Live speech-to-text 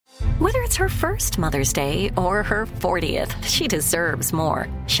Whether it's her first Mother's Day or her 40th, she deserves more.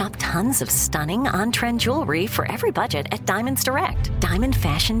 Shop tons of stunning on-trend jewelry for every budget at Diamonds Direct. Diamond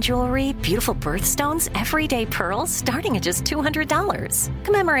fashion jewelry, beautiful birthstones, everyday pearls starting at just $200.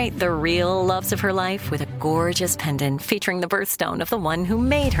 Commemorate the real loves of her life with a gorgeous pendant featuring the birthstone of the one who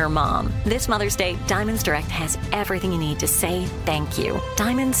made her mom. This Mother's Day, Diamonds Direct has everything you need to say thank you.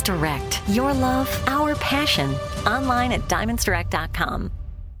 Diamonds Direct. Your love, our passion. Online at diamondsdirect.com.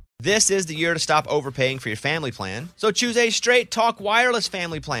 This is the year to stop overpaying for your family plan. So choose a Straight Talk Wireless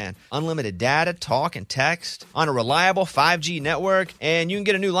family plan. Unlimited data, talk, and text on a reliable 5G network. And you can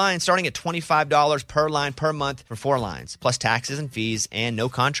get a new line starting at $25 per line per month for 4 lines, plus taxes and fees and no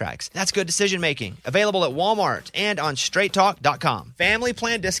contracts. That's good decision making. Available at Walmart and on straighttalk.com. Family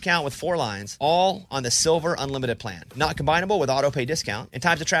plan discount with 4 lines, all on the Silver Unlimited plan. Not combinable with auto pay discount. In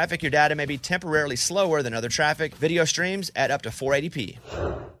times of traffic, your data may be temporarily slower than other traffic. Video streams at up to 480p.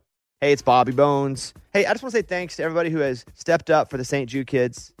 Hey, it's Bobby Bones. Hey, I just want to say thanks to everybody who has stepped up for the St. Jude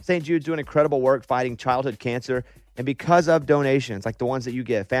kids. St. Jude's doing incredible work fighting childhood cancer. And because of donations like the ones that you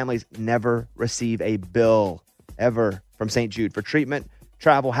give, families never receive a bill ever from St. Jude for treatment,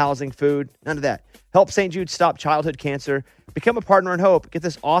 travel, housing, food, none of that. Help St. Jude stop childhood cancer. Become a partner in hope. Get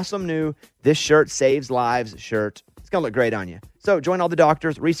this awesome new This Shirt Saves Lives shirt. It's going to look great on you. So join all the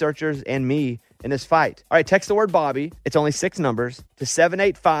doctors, researchers, and me in this fight. All right, text the word Bobby. It's only 6 numbers to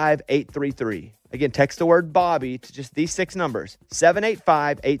 785-833. Again, text the word Bobby to just these 6 numbers,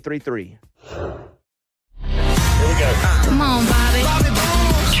 785-833. Here we go. Come on, Bobby.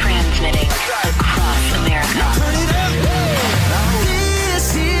 Transmitting across America.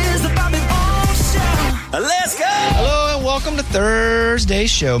 This is the Bobby Bones Show. Let's go. Hello and welcome to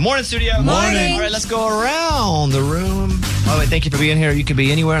Thursday's show. Morning, studio. Morning. All right, let's go around the room. Oh, and thank you for being here. You could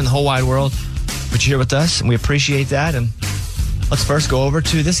be anywhere in the whole wide world, but you're here with us, and we appreciate that. And let's first go over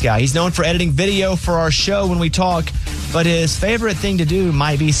to this guy. He's known for editing video for our show when we talk, but his favorite thing to do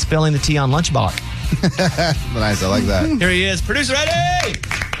might be spilling the tea on Lunchbox. Nice, I like that. Here he is, producer Eddie.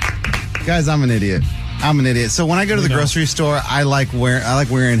 Guys, I'm an idiot. So when I go to the grocery store, I like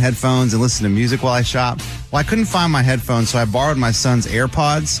wearing headphones and listen to music while I shop. Well, I couldn't find my headphones, so I borrowed my son's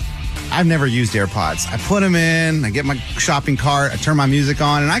AirPods. I've never used AirPods. I put them in, I get my shopping cart, I turn my music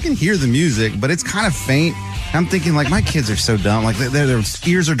on, and I can hear the music, but it's kind of faint. I'm thinking, like, my kids are so dumb. Like, their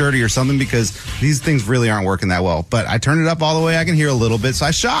ears are dirty or something because these things really aren't working that well. But I turn it up all the way. I can hear a little bit, so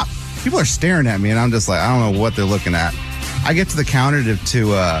I shop. People are staring at me, and I'm just like, I don't know what they're looking at. I get to the counter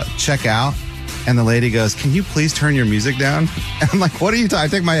to check out, and the lady goes, "Can you please turn your music down?" And I'm like, what are you talking? I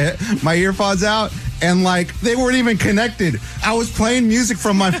take my earpods out, and, like, they weren't even connected. I was playing music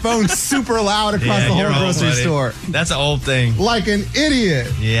from my phone super loud across the whole grocery store. That's an old thing. Like an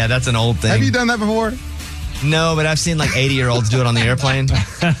idiot. Yeah, that's an old thing. Have you done that before? No, but I've seen like 80-year-olds do it on the airplane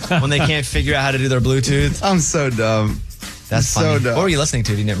when they can't figure out how to do their Bluetooth. I'm so dumb. That's funny. So dumb. What were you listening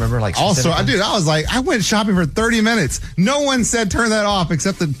to? Do you remember? Like, also, I was like, I went shopping for 30 minutes. No one said turn that off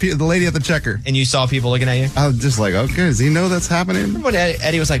except the lady at the checker. And you saw people looking at you? I was just like, okay, does he know that's happening? Remember when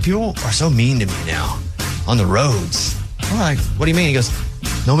Eddie was like, people are so mean to me now on the roads. I'm like, what do you mean? He goes,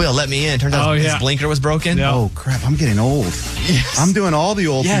 nobody will let me in. Turns out his blinker was broken. Yeah. Oh, crap. I'm getting old. Yes. I'm doing all the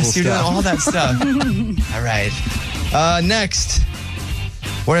old people stuff. Yes, you're doing all that stuff. All right. Next.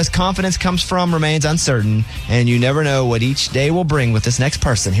 Whereas confidence comes from remains uncertain, and you never know what each day will bring with this next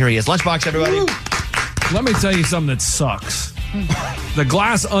person. Here he is. Lunchbox, everybody. Woo. Let me tell you something that sucks. The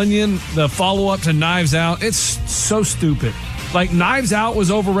Glass Onion, the follow-up to Knives Out, it's so stupid. Like, Knives Out was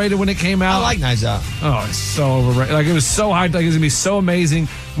overrated when it came out. I like Knives Out. Oh, it's so overrated. Like, it was so hyped. Like, it was going to be so amazing.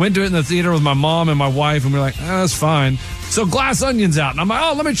 Went to it in the theater with my mom and my wife, and we were like, that's fine. So Glass Onion's out. And I'm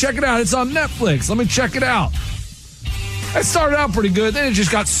like, let me check it out. It's on Netflix. Let me check it out. It started out pretty good. Then it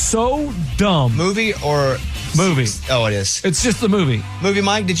just got so dumb. Movie or... Movie. Oh, it is. It's just the movie. Movie,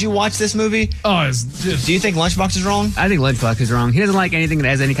 Mike, did you watch this movie? Oh, it's just... Do you think Lunchbox is wrong? I think Lunchbox is wrong. He doesn't like anything that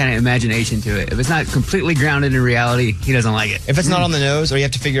has any kind of imagination to it. If it's not completely grounded in reality, he doesn't like it. If it's not on the nose or you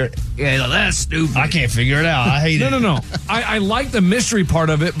have to figure it... Yeah, like, that's stupid. I can't figure it out. I hate it. No. I like the mystery part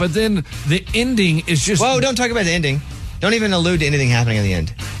of it, but then the ending is just... Whoa, don't talk about the ending. Don't even allude to anything happening at the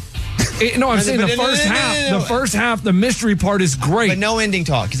end. I'm saying the first half. The first half, the mystery part is great. But no ending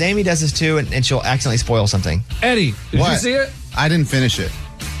talk, because Amy does this too, and she'll accidentally spoil something. Eddie, did you see it? I didn't finish it.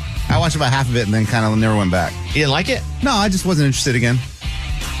 I watched about half of it and then kind of never went back. You didn't like it? No, I just wasn't interested again.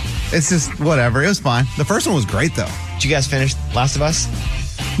 It's just whatever. It was fine. The first one was great, though. Did you guys finish Last of Us?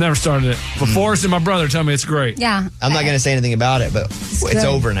 Never started it. But Forrest and my brother tell me it's great. Yeah. I'm not going to say anything about it, but it's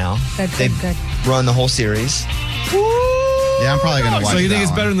over now. They've run the whole series. Yeah, I'm probably going to watch it. So you think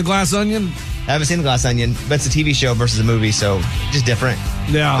it's better than The Glass Onion? I haven't seen The Glass Onion, but it's a TV show versus a movie, so just different.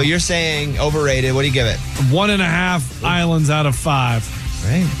 Yeah. But you're saying overrated. What do you give it? 1.5 islands out of 5.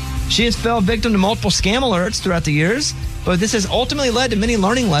 Right. She has fell victim to multiple scam alerts throughout the years, but this has ultimately led to many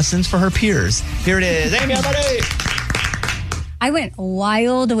learning lessons for her peers. Here it is. Amy, everybody. I went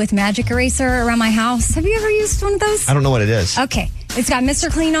wild with Magic Eraser around my house. Have you ever used one of those? I don't know what it is. Okay. It's got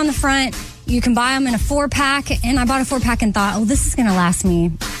Mr. Clean on the front. You can buy them in a 4-pack. And I bought a 4-pack and thought, this is going to last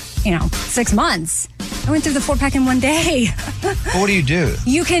me, 6 months. I went through the 4-pack in one day. Well, what do you do?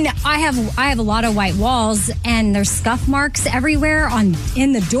 I have a lot of white walls, and there's scuff marks everywhere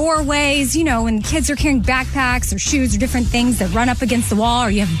in the doorways. When kids are carrying backpacks or shoes or different things that run up against the wall,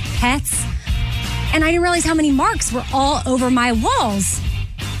 or you have pets. And I didn't realize how many marks were all over my walls.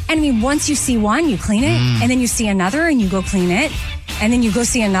 And once you see one, you clean it, and then you see another, and you go clean it. And then you go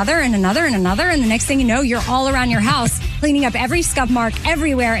see another and another and another. And the next thing you know, you're all around your house cleaning up every scuff mark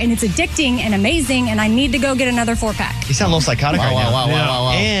everywhere. And it's addicting and amazing. And I need to go get another 4-pack. You sound a little psychotic right now.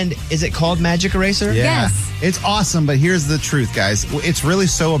 Wow. And is it called Magic Eraser? Yeah. Yes. It's awesome, but here's the truth, guys. It's really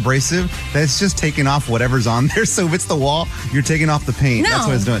so abrasive that it's just taking off whatever's on there. So if it's the wall, you're taking off the paint. No. That's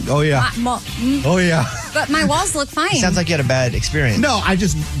what it's doing. Oh, yeah. Oh, yeah. But my walls look fine. Sounds like you had a bad experience. No, I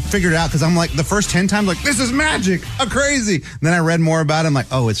just figured it out because I'm like, the first 10 times, this is magic. Crazy. And then I read more about it. I'm like,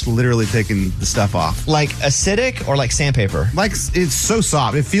 it's literally taking the stuff off. Like acidic or like sandpaper? Like, it's so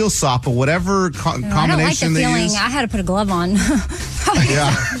soft. It feels soft, but whatever combination I don't like the they feeling. use. I had to put a glove on.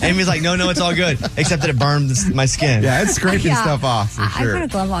 Yeah. Amy's like, no, it's all good. Except that it burned my skin. Yeah, it's scraping Yeah. stuff off for I sure. put a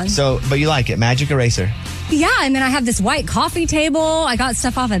glove on. So, but you like it. Magic Eraser. Yeah, and then I have this white coffee table. I got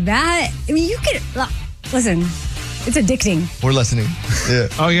stuff off of that. You could listen. It's addicting. We're listening. Yeah.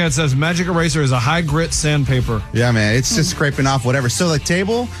 Oh, yeah, it says Magic Eraser is a high grit sandpaper. Yeah, man, it's just scraping off whatever. So the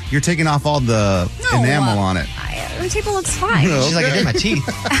table, you're taking off all the enamel on it. The table looks fine. She's like, I did my teeth.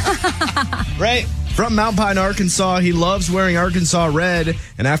 Right? From Mount Pine, Arkansas, he loves wearing Arkansas red,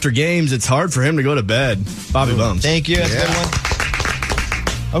 and after games, it's hard for him to go to bed. Bobby Bums. Thank you. That's a good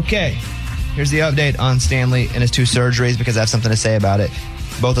one. Okay. Here's the update on Stanley and his 2 surgeries because I have something to say about it.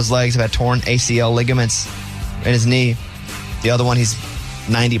 Both his legs have had torn ACL ligaments in his knee. The other one, he's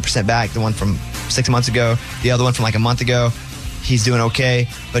 90% back. The one from 6 months ago. The other one from like a month ago. He's doing okay.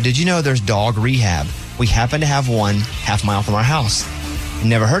 But did you know there's dog rehab? We happen to have one half-mile from our house.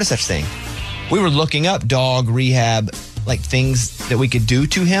 Never heard of such thing. We were looking up dog rehab, like things that we could do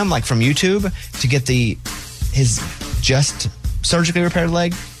to him, like from YouTube, to get his just surgically repaired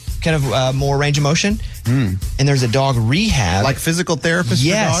leg kind of more range of motion. And there's a dog rehab. Like physical therapist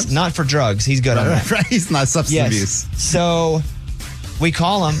yes, for dogs? not for drugs. He's good on that. Right, he's not substance Yes. abuse. So we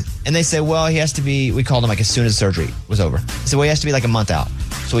call him, and they say, well, he has to be, we called him like as soon as surgery was over. So he has to be like a month out.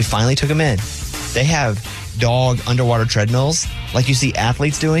 So we finally took him in. They have dog underwater treadmills like you see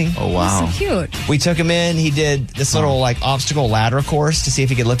athletes doing. Oh, wow. So cute. We took him in. He did this little like obstacle ladder course to see if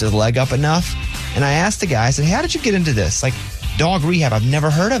he could lift his leg up enough. And I asked the guy, I said, hey, how did you get into this? Like dog rehab, I've never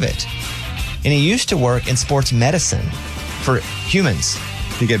heard of it. And he used to work in sports medicine for humans.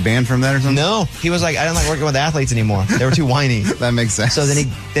 Did he get banned from that or something? No, he was like, I don't like working with athletes anymore. They were too whiny. That makes sense. So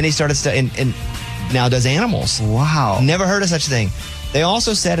then he started studying and now does animals. Wow. Never heard of such a thing. They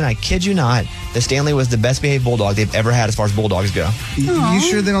also said, and I kid you not, that Stanley was the best behaved bulldog they've ever had as far as bulldogs go. You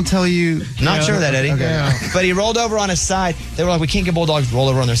sure they don't tell you? Not sure of that, Eddie. Okay. But he rolled over on his side. They were like, we can't get bulldogs to roll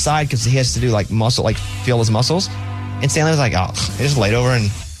over on their side because he has to do like muscle, like feel his muscles. And Stanley was like, oh, they just laid over and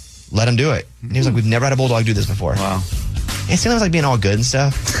let him do it. And he was like, we've never had a bulldog do this before. Wow. And Stanley was like being all good and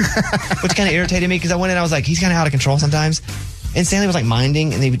stuff, which kind of irritated me because I went in and I was like, he's kind of out of control sometimes. And Stanley was like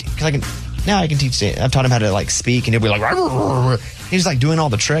minding, and now I can teach Stanley. I've taught him how to like speak, and he'll be like, he's like doing all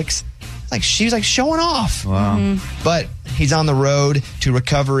the tricks. Like she's like showing off. Wow. But he's on the road to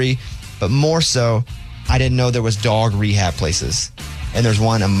recovery. But more so, I didn't know there was dog rehab places, and there's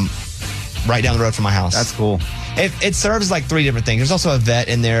one right down the road from my house. That's cool. It serves like 3 different things. There's also a vet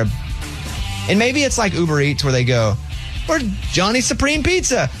in there, and maybe it's like Uber Eats where they go, or Johnny's Supreme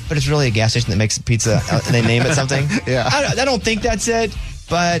Pizza, but it's really a gas station that makes pizza and they name it something. Yeah. I don't think that's it,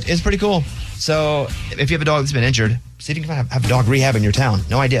 but it's pretty cool. So if you have a dog that's been injured, see if you can have a dog rehab in your town.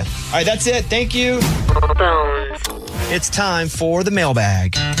 No idea. All right, that's it. Thank you. It's time for the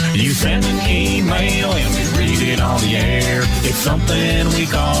mailbag. You send an email and we read it on the air. It's something we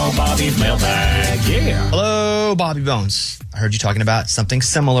call Bobby's mailbag. Yeah. Hello, Bobby Bones. I heard you talking about something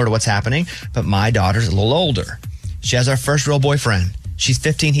similar to what's happening, but my daughter's a little older. She has our first real boyfriend. She's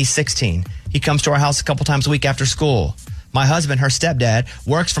 15, he's 16. He comes to our house a couple times a week after school. My husband, her stepdad,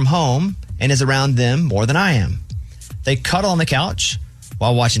 works from home and is around them more than I am. They cuddle on the couch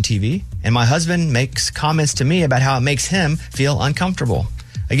while watching TV, and my husband makes comments to me about how it makes him feel uncomfortable.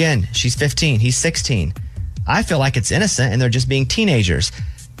 Again, she's 15, he's 16. I feel like it's innocent and they're just being teenagers.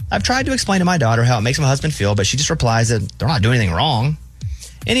 I've tried to explain to my daughter how it makes my husband feel, but she just replies that they're not doing anything wrong.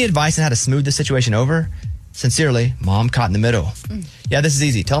 Any advice on how to smooth the situation over? Sincerely, Mom caught in the middle. Yeah, this is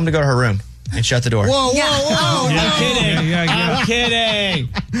easy. Tell him to go to her room and shut the door. Whoa. I'm kidding. I'm kidding.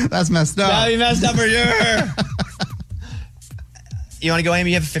 That's messed up. That'd be messed up for sure. You want to go,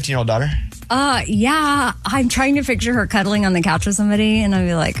 Amy? You have a 15-year-old daughter. Yeah. I'm trying to picture her cuddling on the couch with somebody, and I'd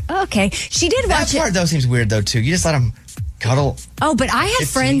be like, okay. She did watch That part, though, seems weird, though, too. You just let them cuddle. Oh, but I had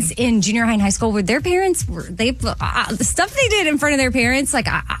friends in junior high and high school where their parents were, the stuff they did in front of their parents, like,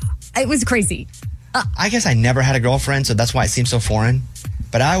 it was crazy. I guess I never had a girlfriend, so that's why it seems so foreign.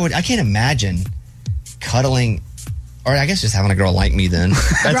 But I can't imagine cuddling, or I guess just having a girl like me then.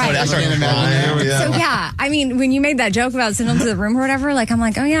 That's Right. what I started crying. So, yeah, I mean, when you made that joke about sending them to the room or whatever, like, I'm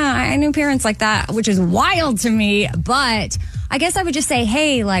like, oh, yeah, I knew parents like that, which is wild to me. But I guess I would just say,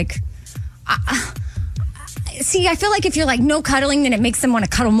 hey, like, see, I feel like if you're like, no cuddling, then it makes them want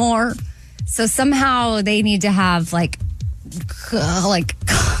to cuddle more. So somehow they need to have, like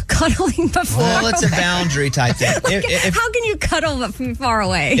cuddling before. Well, it's a boundary type thing. How can you cuddle but from far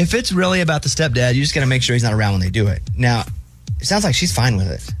away? If it's really about the stepdad, you just got to make sure he's not around when they do it. Now, it sounds like she's fine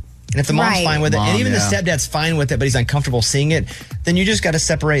with it. And if the mom's fine with it, and even the stepdad's fine with it, but he's uncomfortable seeing it, then you just got to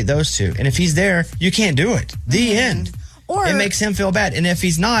separate those two. And if he's there, you can't do it. The end. Or it makes him feel bad. And if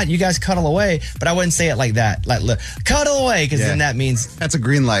he's not, you guys cuddle away. But I wouldn't say it like that. Like, look, cuddle away, because then that means... That's a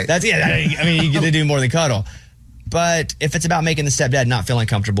green light. I mean, you get to do more than cuddle. But if it's about making the stepdad not feel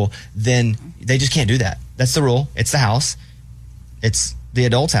uncomfortable, then they just can't do that. That's the rule. It's the house. It's the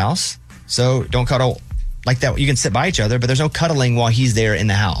adult's house. So don't cuddle like that. You can sit by each other, but there's no cuddling while he's there in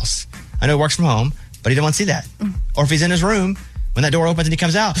the house. I know he works from home, but he don't want to see that. Or if he's in his room, when that door opens and he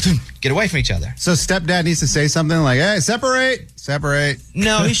comes out, get away from each other. So stepdad needs to say something like, hey, separate.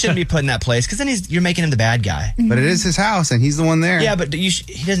 No, he shouldn't be put in that place, because then you're making him the bad guy. But it is his house, and he's the one there. Yeah, but he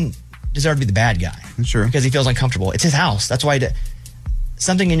doesn't deserve to be the bad guy. Sure. Because he feels uncomfortable. It's his house. That's why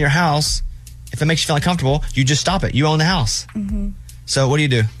something in your house, if it makes you feel uncomfortable, you just stop it. You own the house. So what do you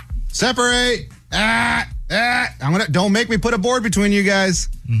do? Separate. Don't make me put a board between you guys.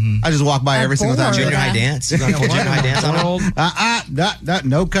 I just walk by every single time. Junior high dance. You gonna put junior high dance on him?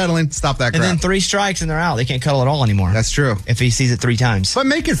 No cuddling. Stop that crap. And then 3 strikes and they're out. They can't cuddle at all anymore. That's true. If he sees it 3 times. But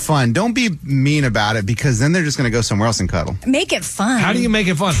make it fun. Don't be mean about it, because then they're just going to go somewhere else and cuddle. Make it fun. How do you make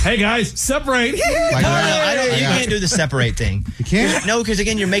it fun? Hey, guys, separate. You can't do the separate thing. You can't? No, because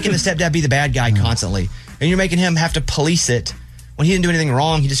again, you're making the stepdad be the bad guy constantly. And you're making him have to police it. When he didn't do anything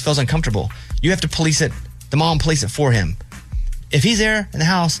wrong, he just feels uncomfortable. You have to police it. The mom police it for him. If he's there in the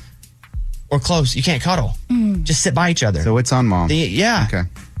house or close, you can't cuddle. Just sit by each other. So it's on mom. Okay.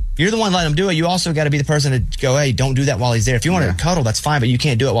 You're the one letting him do it. You also got to be the person to go, hey, don't do that while he's there. If you want to cuddle, that's fine, but you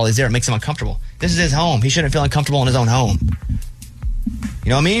can't do it while he's there. It makes him uncomfortable. This is his home. He shouldn't feel uncomfortable in his own home. You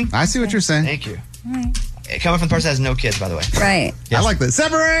know what I mean? I see what you're saying. Thank you. Right. Coming from the person that has no kids, by the way. Right. Yes. I like this.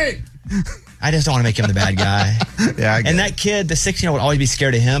 Separate! I just don't want to make him the bad guy. And that kid, the 16-year-old, would always be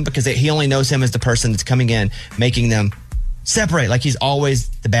scared of him, because he only knows him as the person that's coming in, making them separate. Like he's always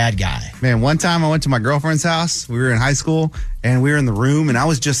the bad guy. Man, one time I went to my girlfriend's house. We were in high school, and we were in the room, and I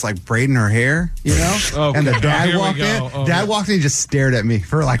was just like braiding her hair, you know? And the dad walked in. Dad walked in and just stared at me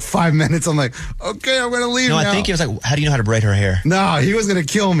for like 5 minutes. I'm like, okay, I'm going to leave now. I think he was like, how do you know how to braid her hair? No, he was going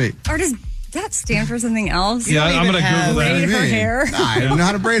to kill me. Or does that stand for something else? Yeah, I'm going to Google that. Braid her hair. Nah, I didn't know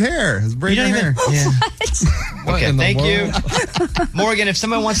how to braid hair. It's braid her hair. Yeah. What? Okay, thank you. Morgan, if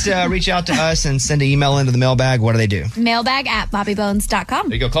someone wants to reach out to us and send an email into the mailbag, what do they do? Mailbag@bobbybones.com.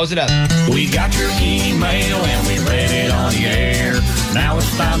 There you go. Close it up. We got your email and we read it on the air. Now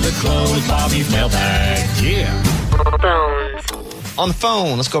it's time to close Bobby's mailbag. Yeah. On the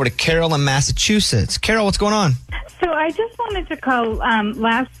phone, let's go over to Carol in Massachusetts. Carol, what's going on? So I just wanted to call.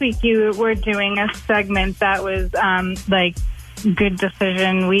 Last week you were doing a segment that was like Good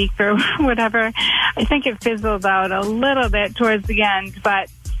Decision Week or whatever. I think it fizzled out a little bit towards the end,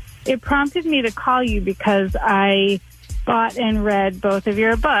 but it prompted me to call you because I bought and read both of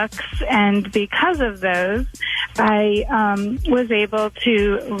your books, and because of those, I was able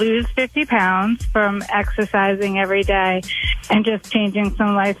to lose 50 pounds from exercising every day and just changing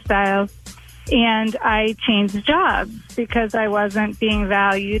some lifestyles. And I changed jobs because I wasn't being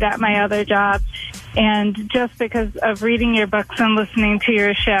valued at my other job. And just because of reading your books and listening to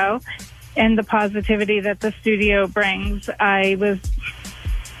your show and the positivity that the studio brings, I was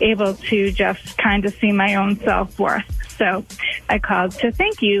able to just kind of see my own self-worth. So I called to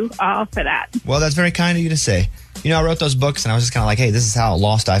thank you all for that. Well, that's very kind of you to say. You know, I wrote those books and I was just kind of like, hey, this is how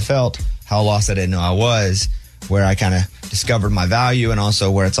lost I felt, how lost I didn't know I was, where I kind of discovered my value, and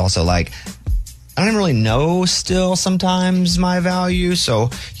also where it's also like, I I don't really know still sometimes my value, so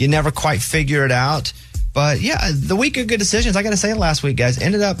you never quite figure it out. But yeah, the week of good decisions, I got to say it last week, guys,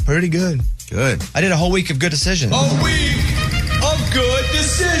 ended up pretty good. Good. I did a whole week of good decisions. A week of good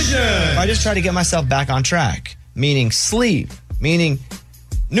decisions. I just try to get myself back on track, meaning sleep, meaning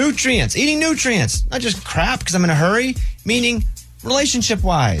nutrients, eating nutrients, not just crap because I'm in a hurry, meaning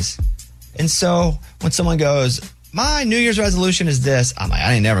relationship-wise. And so when someone goes, my New Year's resolution is this, I'm like,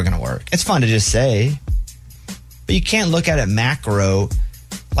 I ain't never going to work. It's fun to just say, but you can't look at it macro.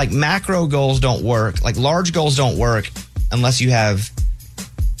 Like macro goals don't work. Like large goals don't work unless you have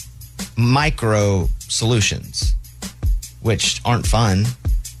micro solutions, which aren't fun.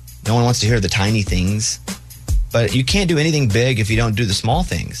 No one wants to hear the tiny things, but you can't do anything big if you don't do the small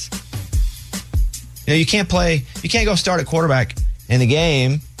things. You know, you can't go start at quarterback in the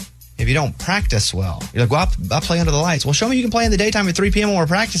game if you don't practice well. You're like, well, I'll play under the lights. Well, show me you can play in the daytime at 3 p.m. when we're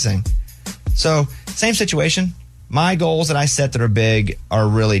practicing. So same situation. My goals that I set that are big are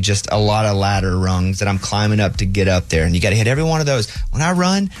really just a lot of ladder rungs that I'm climbing up to get up there. And you got to hit every one of those. When I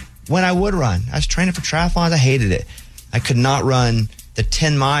would run, I was training for triathlons. I hated it. I could not run the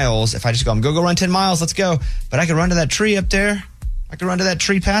 10 miles. If I just go run 10 miles, let's go. But I could run to that tree up there. I could run to that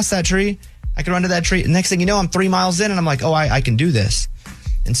tree, past that tree. I could run to that tree. And next thing you know, I'm 3 miles in and I'm like, oh, I can do this.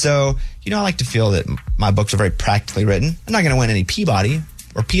 And so, you know, I like to feel that my books are very practically written. I'm not going to win any Peabody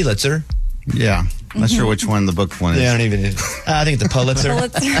or Pulitzer. Yeah. Not sure which one the book one is. Yeah, I don't even. I think it's the Pulitzer.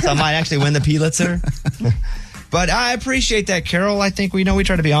 So I might actually win the Pulitzer. But I appreciate that, Carol. I think we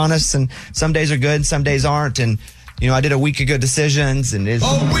try to be honest, and some days are good, and some days aren't. And I did a week of good decisions, and it's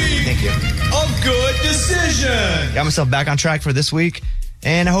a week thank you. Of good decisions. Got myself back on track for this week,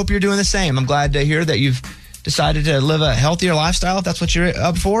 and I hope you're doing the same. I'm glad to hear that you've decided to live a healthier lifestyle if that's what you're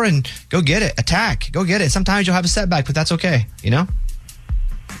up for, and go get it. Attack. Go get it. Sometimes you'll have a setback, but that's okay.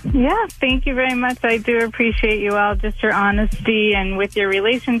 Yeah, thank you very much. I do appreciate you all, just your honesty and with your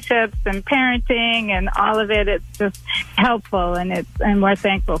relationships and parenting and all of it. It's just helpful, and we're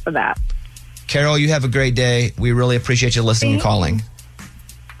thankful for that. Carol, you have a great day. We really appreciate you listening and calling.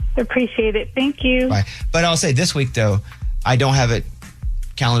 Appreciate it. Thank you. Bye. But I'll say this week, though, I don't have it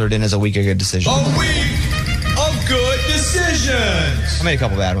calendared in as a week of good decisions. A week of good decisions. I made a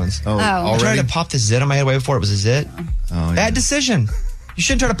couple bad ones. I tried to pop the zit on my head way before it was a zit. Bad decision. You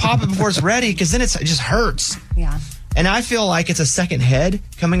shouldn't try to pop it before it's ready, because then it just hurts. Yeah. And I feel like it's a second head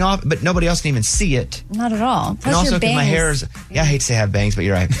coming off, but nobody else can even see it. Not at all. Plus and also because my hair is, I hate to say I have bangs, but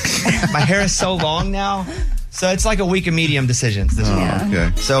you're right. My hair is so long now. So it's like a week of medium decisions this week.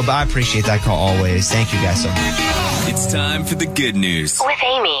 Okay. So, but I appreciate that call always. Thank you guys so much. It's time for the good news. With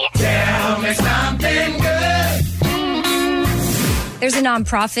Amy. Tell me something good. There's a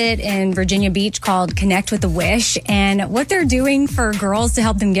nonprofit in Virginia Beach called Connect with a Wish, and what they're doing for girls to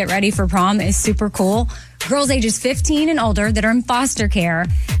help them get ready for prom is super cool. Girls ages 15 and older that are in foster care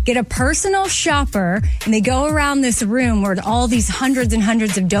get a personal shopper, and they go around this room where all these hundreds and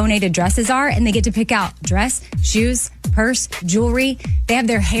hundreds of donated dresses are, and they get to pick out dress, shoes, purse, jewelry. They have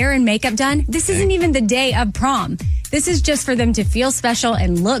their hair and makeup done. This isn't even the day of prom. This is just for them to feel special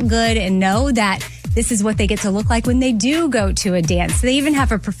and look good and know that this is what they get to look like when they do go to a dance. They even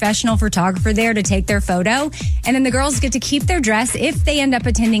have a professional photographer there to take their photo. And then the girls get to keep their dress if they end up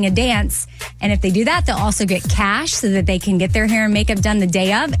attending a dance. And if they do that, they'll also get cash so that they can get their hair and makeup done the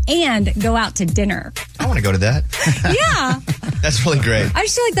day of and go out to dinner. I want to go to that. Yeah. That's really great. I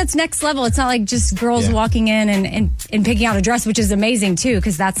just feel like that's next level. It's not like just girls walking in and picking out a dress, which is amazing too,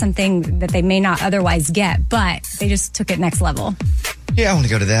 because that's something that they may not otherwise get. But they just took it next level. Yeah, I want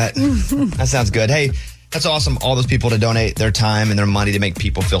to go to that. That sounds good. Hey, that's awesome. All those people to donate their time and their money to make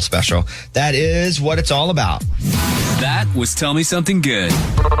people feel special. That is what it's all about. That was Tell Me Something Good.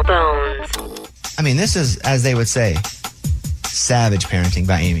 I mean, this is, as they would say, savage parenting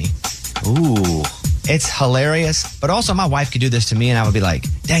by Amy. Ooh. It's hilarious, but also my wife could do this to me and I would be like,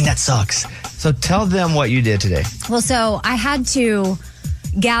 dang, that sucks. So tell them what you did today. Well, so I had to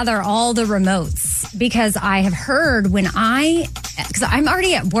gather all the remotes because I have heard because I'm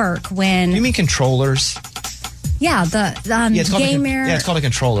already at work when... You mean controllers? Yeah, the game mirror. Yeah, it's called a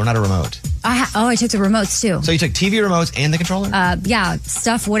controller, not a remote. I took the remotes too. So you took TV remotes and the controller? Yeah,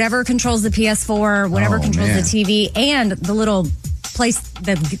 stuff, whatever controls the PS4, whatever controls the TV, and the little place,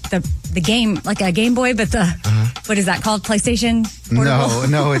 the game, like a Game Boy, but what is that called? PlayStation Portable?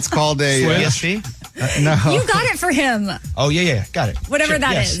 No, it's called a... PSP? No. You got it for him. Oh, yeah, got it. Whatever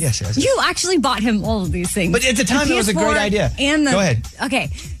that is. Yes. You actually bought him all of these things. But at the time, it was a great idea. Go ahead. Okay,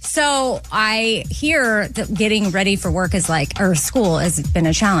 so I hear that getting ready for work or school has been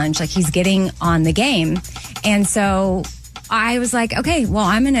a challenge. Like, he's getting on the game. And so I was like, okay, well,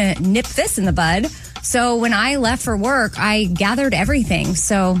 I'm going to nip this in the bud. So when I left for work, I gathered everything.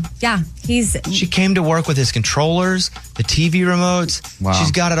 So yeah, She came to work with his controllers, the TV remotes. Wow.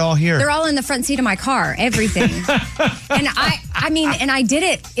 She's got it all here. They're all in the front seat of my car, everything. And I did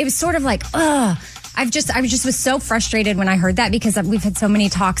it. It was sort of like, ugh. I just was so frustrated when I heard that because we've had so many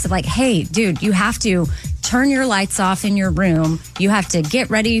talks of like, hey, dude, you have to turn your lights off in your room. You have to get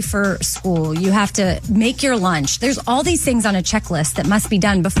ready for school. You have to make your lunch. There's all these things on a checklist that must be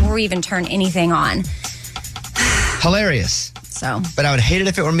done before we even turn anything on. Hilarious. So, but I would hate it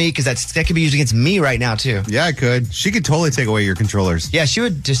if it were me because that could be used against me right now too. Yeah, I could. She could totally take away your controllers. Yeah, she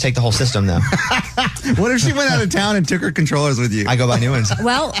would just take the whole system though. What if she went out of town and took her controllers with you? I go buy new ones.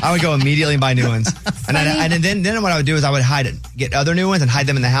 Well, I would go immediately and buy new ones, and then what I would do is I would get other new ones and hide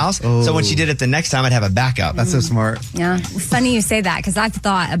them in the house. Oh. So when she did it the next time, I'd have a backup. That's so smart. Yeah, funny you say that because I've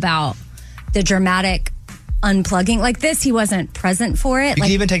thought about the dramatic unplugging like this. He wasn't present for it. You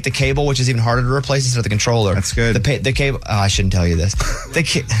can even take the cable, which is even harder to replace instead of the controller. That's good. The cable. Oh, I shouldn't tell you this.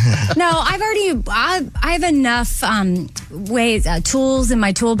 No, I have enough tools in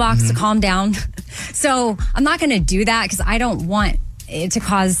my toolbox to calm down. So I'm not going to do that because I don't want it to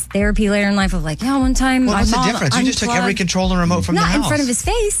cause therapy later in life of like, one time. Well, what's the difference? You just took every controller remote from the house. Not in front of his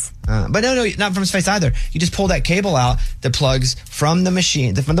face. But no, not from his face either. You just pull that cable out that plugs from the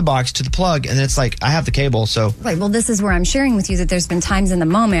machine, from the box to the plug, and then it's like, I have the cable, so. Right, well, this is where I'm sharing with you that there's been times in the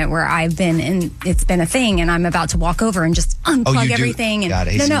moment where it's been a thing, and I'm about to walk over and just unplug everything. Got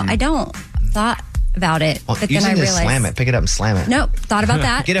it. No, I don't. Thought about it, but then I realized. Slam it, pick it up and slam it. Nope, thought about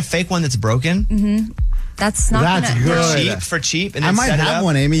that. Get a fake one that's broken. Mm-hmm. That's not good. For cheap. And I might have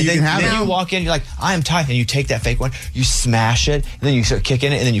one, Amy. You can have it. Then you walk in, you're like, I am tired. And you take that fake one, you smash it, and then you start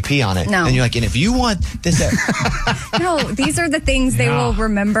kicking it, and then you pee on it. No. And you're like, and if you want this. No, these are the things they will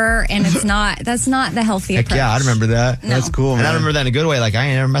remember, and that's not the healthy approach. Yeah, I remember that. No. That's cool, man. And I remember that in a good way. Like, I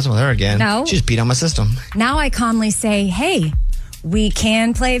ain't never messing with her again. No. She just peed on my system. Now I calmly say, hey, we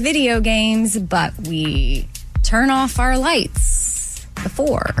can play video games, but we turn off our lights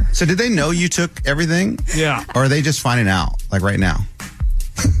before. So did they know you took everything? Yeah. Or are they just finding out, like right now?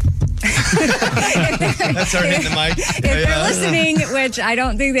 That's her hitting the mic. If they're listening, which I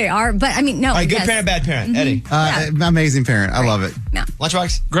don't think they are, but I mean, no. All right, good parent, bad parent. Eddie. Amazing parent. I love it. No.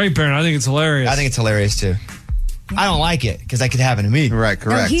 Lunchbox? Great parent. I think it's hilarious. I think it's hilarious too. I don't like it because that could happen to me. Right,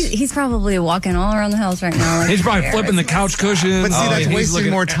 correct. No, he's probably walking all around the house right now. Like, he's probably flipping the couch cushions. But see, that's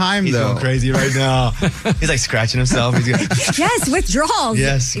wasting more time, He's though. going crazy right now. He's like scratching himself. He's going, yes, withdrawals.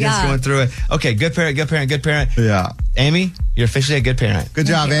 Yes, he's going through it. Okay, good parent, good parent, good parent. Yeah. Amy, you're officially a good parent. Good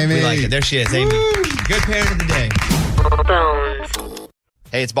job, Amy. We like it. There she is, Amy. Good parent of the day.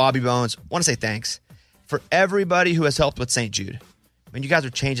 Hey, it's Bobby Bones. I want to say thanks for everybody who has helped with St. Jude. I mean, you guys are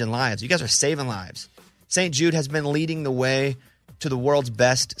changing lives. You guys are saving lives. St. Jude has been leading the way to the world's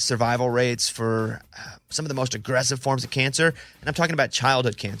best survival rates for some of the most aggressive forms of cancer, and I'm talking about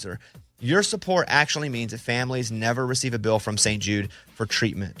childhood cancer. Your support actually means that families never receive a bill from St. Jude for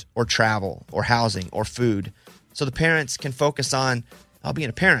treatment or travel or housing or food, so the parents can focus on being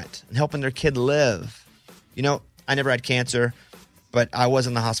a parent and helping their kid live. You know, I never had cancer, but I was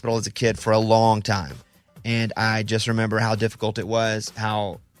in the hospital as a kid for a long time, and I just remember how difficult it was,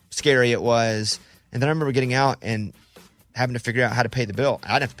 how scary it was. And then I remember getting out and having to figure out how to pay the bill.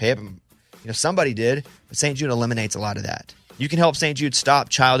 I didn't have to pay it. Somebody did, but St. Jude eliminates a lot of that. You can help St. Jude stop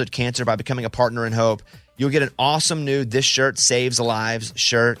childhood cancer by becoming a partner in hope. You'll get an awesome new This Shirt Saves Lives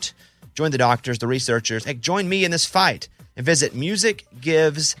shirt. Join the doctors, the researchers. Hey, join me in this fight and visit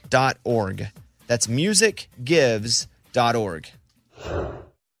musicgives.org. That's musicgives.org.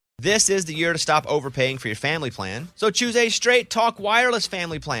 This is the year to stop overpaying for your family plan. So choose a Straight Talk Wireless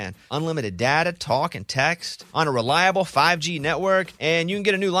family plan. Unlimited data, talk, and text on a reliable 5G network. And you can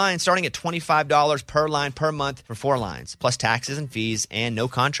get a new line starting at $25 per line per month for 4 lines, plus taxes and fees and no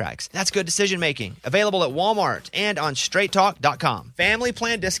contracts. That's good decision making. Available at Walmart and on straighttalk.com. Family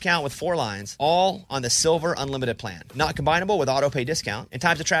plan discount with 4 lines, all on the Silver Unlimited plan. Not combinable with auto pay discount. In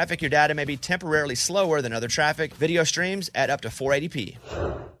times of traffic, your data may be temporarily slower than other traffic. Video streams at up to 480p.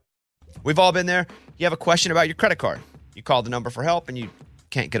 We've all been there. You have a question about your credit card. You call the number for help and you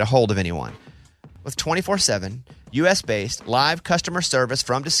can't get a hold of anyone. With 24/7, U.S.-based live customer service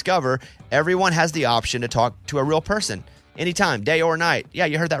from Discover, everyone has the option to talk to a real person. Anytime, day or night. Yeah,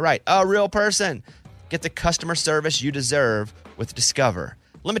 you heard that right. A real person. Get the customer service you deserve with Discover.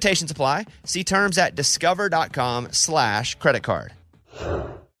 Limitations apply. See terms at discover.com/credit card.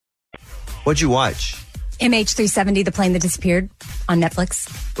 What'd you watch? MH370, the plane that disappeared on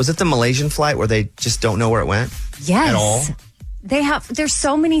Netflix. Was it the Malaysian flight where they just don't know where it went? Yes. At all? there's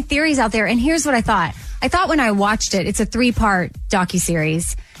so many theories out there. And here's what I thought. I thought when I watched it, it's a 3-part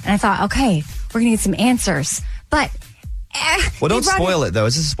docuseries. And I thought, okay, we're going to get some answers. But well, don't spoil it, though.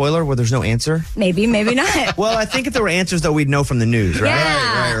 Is this a spoiler where there's no answer? Maybe not. Well, I think if there were answers, though, we'd know from the news, right?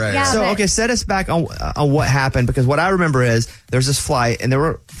 Yeah, Right. Yeah, So, okay, set us back on what happened, because what I remember is there's this flight, and they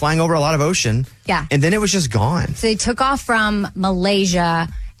were flying over a lot of ocean. Yeah. And then it was just gone. So they took off from Malaysia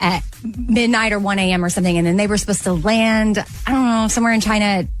at midnight or 1 a.m. or something, and then they were supposed to land, I don't know, somewhere in China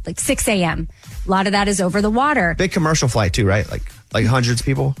at like 6 a.m. A lot of that is over the water. Big commercial flight, too, right? Like hundreds of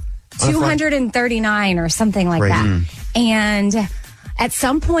people? 239 or something like that. And at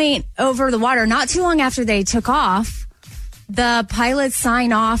some point over the water, not too long after they took off, the pilots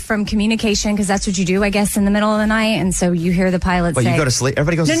sign off from communication, because that's what you do, I guess, in the middle of the night. And so you hear the pilots say... you go to sleep?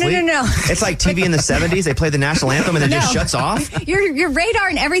 Everybody goes to sleep? No. It's like TV in the 70s. They play the national anthem and then just shuts off? Your radar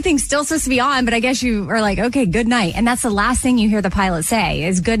and everything's still supposed to be on, but I guess you are like, okay, good night. And that's the last thing you hear the pilot say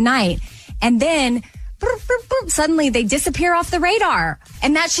is good night. And then... suddenly they disappear off the radar,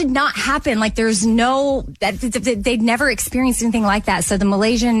 and that should not happen. Like there's no they'd never experienced anything like that. So the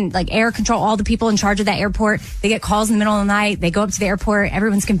Malaysian air control, all the people in charge of that airport, they get calls in the middle of the night. They go up to the airport,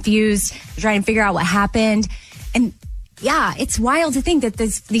 everyone's confused, they're trying to figure out what happened. And yeah, it's wild to think that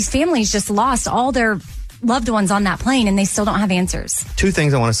these families just lost all their loved ones on that plane, and they still don't have answers. 2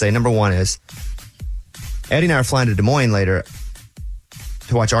 things I want to say. Number 1 is Eddie and I are flying to Des Moines later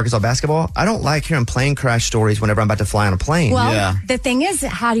to watch Arkansas basketball. I don't like hearing plane crash stories whenever I'm about to fly on a plane. Well, the thing is,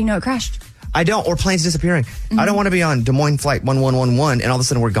 how do you know it crashed? I don't, or planes disappearing. I don't want to be on Des Moines flight 1111 and all of a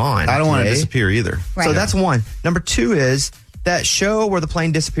sudden we're gone. I don't want to disappear either. Right. So that's 1. Number 2 is that show where the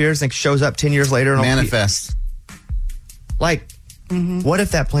plane disappears and shows up 10 years later. And Manifest. What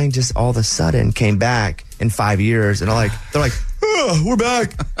if that plane just all of a sudden came back in 5 years and they're like, oh, we're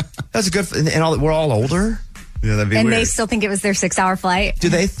back. That's a good, we're all older. Yeah, that'd be and weird. they still think it was their 6-hour flight. Do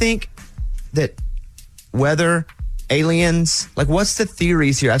they think that weather, aliens, what's the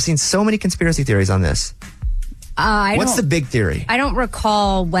theories here? I've seen so many conspiracy theories on this. What's the big theory? I don't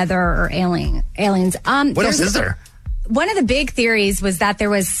recall weather or aliens. What else is there? One of the big theories was that there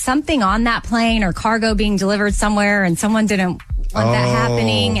was something on that plane or cargo being delivered somewhere, and someone didn't want that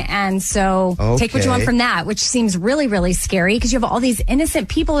happening. And so take what you want from that, which seems really, really scary, because you have all these innocent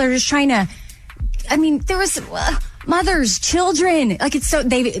people that are just trying to... I mean, there was mothers, children. It's so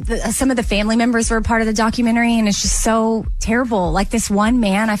some of the family members were a part of the documentary, and it's just so terrible. This one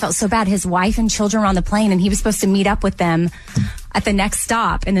man, I felt so bad. His wife and children were on the plane, and he was supposed to meet up with them at the next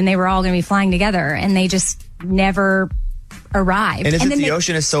stop, and then they were all going to be flying together, and they just never arrived. And the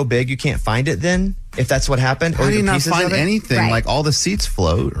ocean is so big you can't find it then? If that's what happened? How do you not find anything? Right. All the seats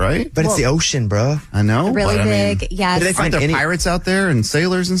float, right? But it's the ocean, bro. I know. Really big, yes. Did they find Aren't there pirates out there and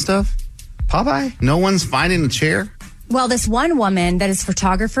sailors and stuff? Popeye? No one's finding a chair? Well, this one woman that is a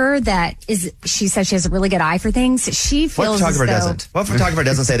photographer she says she has a really good eye for things. She feels What photographer as though, doesn't? What photographer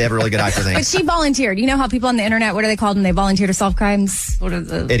doesn't say they have a really good eye for But things? she volunteered. You know how people on the internet, what are they called when they volunteer to solve crimes? What are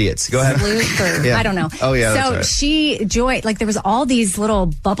the Idiots. Go ahead. sleuth or, Yeah. I don't know. Oh, yeah, So that's right. she joined, there was all these little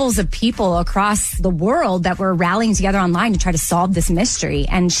bubbles of people across the world that were rallying together online to try to solve this mystery.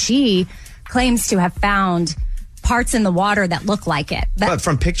 And she claims to have found parts in the water that look like it. But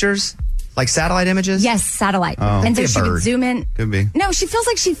from pictures? Like satellite images? Yes, satellite. Oh. And so Be a she could bird. zoom in. Could be. No, she feels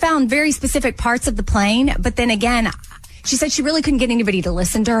like she found very specific parts of the plane. But then again, she said she really couldn't get anybody to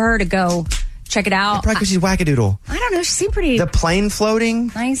listen to her to go check it out. Probably because she's wackadoodle. I don't know. She seemed pretty The plane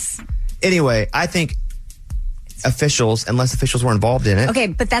floating? nice. Anyway, I think officials, unless officials were involved in it. Okay,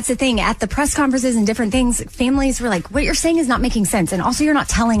 but that's the thing. At the press conferences and different things, families were like, what you're saying is not making sense. And also, you're not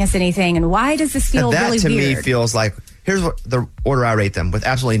telling us anything. And why does this feel that really to weird? me feels like, here's what the order I rate them, with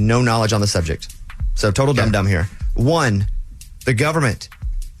absolutely no knowledge on the subject. So total dum-dum here. 1, the government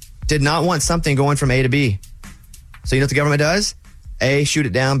did not want something going from A to B. So you know what the government does? A, shoot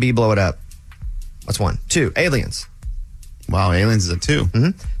it down. B, blow it up. That's 1. 2, aliens. Wow, aliens is a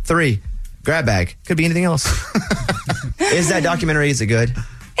 2. 3, grab bag. Could be anything else. Is that documentary, is it good?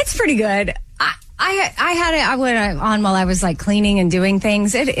 It's pretty good. I had it. I went on while I was cleaning and doing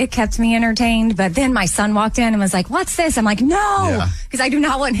things. It kept me entertained. But then my son walked in and was like, "What's this?" I'm like, "No," because I do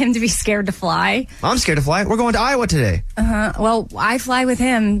not want him to be scared to fly. I'm scared to fly. We're going to Iowa today. Well, I fly with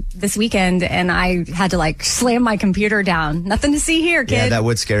him this weekend, and I had to slam my computer down. Nothing to see here, kid. Yeah, that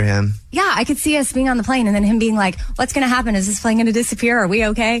would scare him. Yeah, I could see us being on the plane and then him being like, "What's going to happen? Is this plane going to disappear? Are we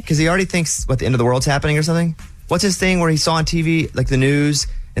okay?" Because he already thinks the end of the world's happening or something. What's his thing where he saw on TV, the news,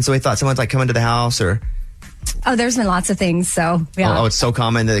 and so he thought someone's coming to the house or... Oh, there's been lots of things. So yeah. Oh, it's so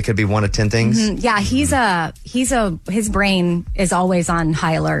common that it could be 1 of 10 things. Yeah, his brain is always on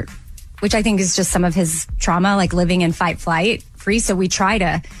high alert. which I think is just some of his trauma, like living in fight, flight, freeze. So we try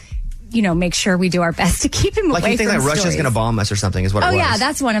to, make sure we do our best to keep him Like away you think from that Russia's stories. going to bomb us or something is what it was. Oh, yeah,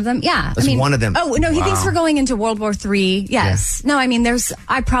 that's one of them. Yeah. That's one of them. Oh, no, he Wow. thinks we're going into World War III. Yes. Yeah. No,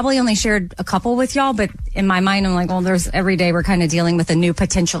 I probably only shared a couple with y'all, but in my mind, I'm like, well, every day we're kind of dealing with a new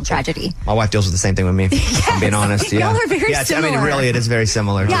potential tragedy. My wife deals with the same thing with me. If I'm being honest. Yeah. Y'all are very similar. Really, it is very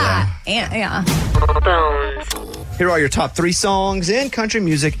similar. Yeah. Yeah. Here are your top 3 songs in country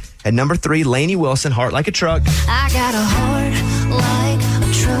music. At number 3, Lainey Wilson, Heart Like a Truck. I got a heart like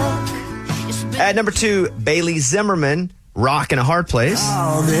a truck. At number 2, Bailey Zimmerman, Rock in a Hard Place.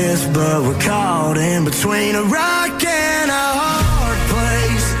 All this, but we're caught in between a rock and a hard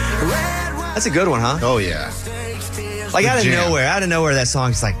place. That's a good one, huh? Oh, yeah. Like out of Jam. nowhere, that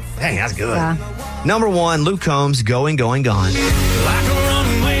song's like, dang, that's good. Yeah. Number 1, Luke Combs, Going, Going, Gone. Like a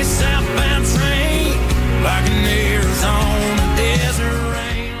runaway southbound train, like an Arizona desert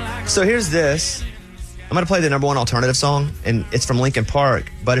rain. So here's this. I'm going to play the number 1 alternative song, and it's from Linkin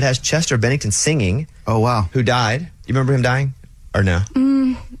Park, but it has Chester Bennington singing. Oh, wow. Who died. You remember him dying? Or no?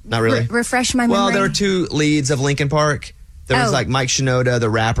 Not really? Refresh my memory. Well, there were 2 leads of Linkin Park. There was like Mike Shinoda, the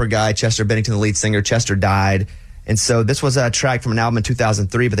rapper guy, Chester Bennington, the lead singer. Chester died. And so this was a track from an album in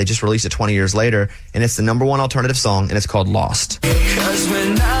 2003, but they just released it 20 years later, and it's the number 1 alternative song, and it's called Lost. 'Cause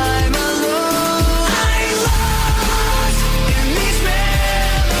when I'm alone, I'm lost in these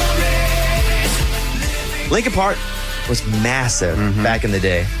memories. Linkin Park was massive back in the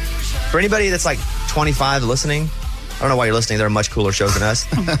day. For anybody that's like 25 listening, I don't know why you're listening. There are much cooler shows than us.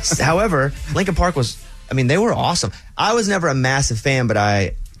 However, Linkin Park they were awesome. I was never a massive fan, but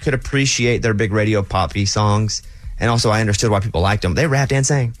I could appreciate their big radio poppy songs. And also I understood why people liked them. They rapped and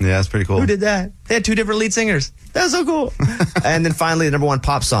sang. Yeah, that's pretty cool. Who did that? They had 2 different lead singers. That was so cool. And then finally, the number 1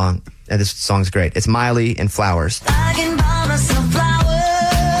 pop song. And this song's great. It's Miley and Flowers. I can buy myself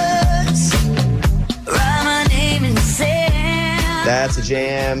flowers, write my name in the sand. That's a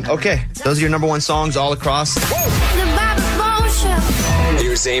jam. Okay, those are your number 1 songs all across.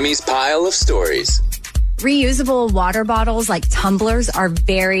 Here's Amy's pile of stories. Reusable water bottles like tumblers are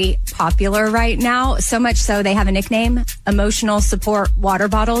very popular right now. So much so they have a nickname, emotional support water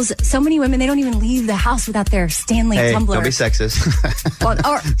bottles. So many women, they don't even leave the house without their Stanley tumbler. Don't be sexist.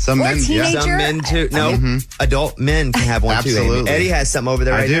 Or Some men, yeah. teenager. Some men too. No, adult men can have one too. Absolutely. Amy. Eddie has something over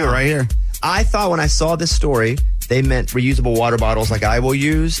there right now. right here. I thought when I saw this story, they meant reusable water bottles like I will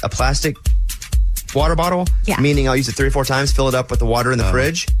use, a plastic water bottle, meaning I'll use it 3 or 4 times, fill it up with the water in the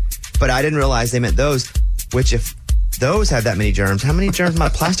fridge. But I didn't realize they meant those, which if those have that many germs, how many germs my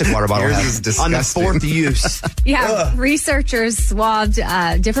plastic water bottle Yours has? is disgusting. On the 4th use. Yeah, researchers swabbed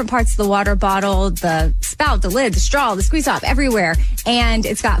different parts of the water bottle, the spout, the lid, the straw, the squeeze top, everywhere. And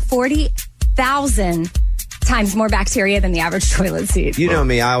it's got 40,000 times more bacteria than the average toilet seat. You know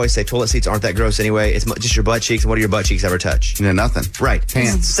me, I always say toilet seats aren't that gross anyway. It's just your butt cheeks, and what do your butt cheeks ever touch? Yeah, nothing. Right.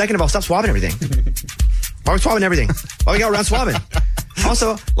 Pants. Second of all, stop swabbing everything. Why are we swabbing everything? Why we go around swabbing?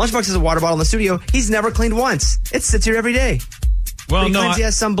 Also, Lunchbox has a water bottle in the studio. He's never cleaned once. It sits here every day. Well, He claims he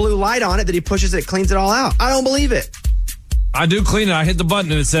has some blue light on it that he pushes it, cleans it all out. I don't believe it. I do clean it. I hit the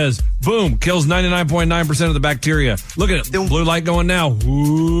button and it says, boom, kills 99.9% of the bacteria. Look at it. Blue light going now.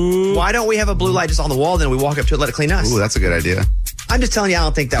 Ooh. Why don't we have a blue light just on the wall, then we walk up to it, let it clean us? Ooh, that's a good idea. I'm just telling you, I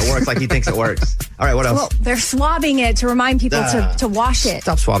don't think that works like he thinks it works. All right, what else? Well, they're swabbing it to remind people to wash it.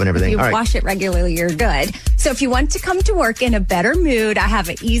 Stop swabbing everything. If you All right. wash it regularly, you're good. So if you want to come to work in a better mood, I have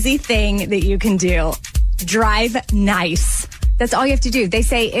an easy thing that you can do. Drive nice. That's all you have to do. They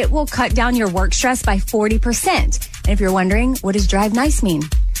say it will cut down your work stress by 40%. And if you're wondering, what does drive nice mean?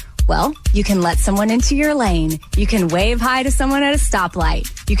 Well, you can let someone into your lane. You can wave hi to someone at a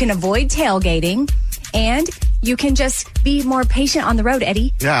stoplight. You can avoid tailgating. And you can just be more patient on the road,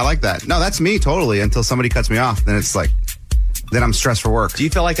 Eddie. Yeah, I like that. No, that's me totally until somebody cuts me off. Then it's like, then I'm stressed for work. Do you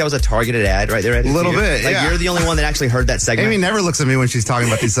feel like that was a targeted ad right there, Eddie? A little bit, Like yeah. you're the only one that actually heard that segment. Amy never looks at me when she's talking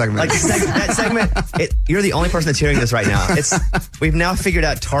about these segments. Like that segment, you're the only person that's hearing this right now. We've now figured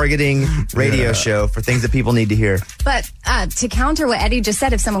out targeting radio show for things that people need to hear. But to counter what Eddie just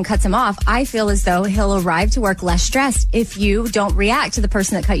said, if someone cuts him off, I feel as though he'll arrive to work less stressed if you don't react to the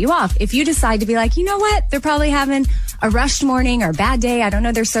person that cut you off. If you decide to be like, you know what, they're probably having a rushed morning or a bad day, I don't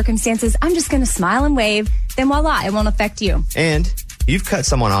know their circumstances, I'm just going to smile and wave, then voila, it won't affect you. And you've cut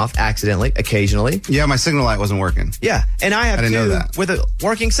someone off accidentally, occasionally. Yeah, my signal light wasn't working. Yeah, and I didn't know that. with a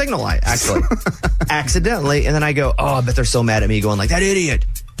working signal light, actually. Accidentally, and then I go, oh, I bet they're so mad at me going like, that idiot.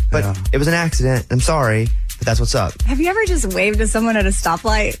 But it was an accident. I'm sorry, but that's what's up. Have you ever just waved to someone at a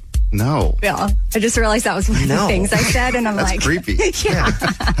stoplight? No. Yeah. I just realized that was one of the things I said, and I'm That's like... creepy. Yeah.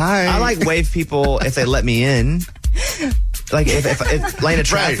 Hi. I like wave people if they let me in. Like if lane of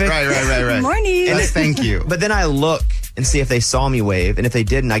traffic. Right. Morning. And Thank you. But then I look and see if they saw me wave. And if they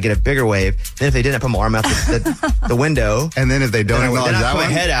didn't, I get a bigger wave. Then if they didn't, I put my arm out the window. And then if they don't acknowledge then I that put one,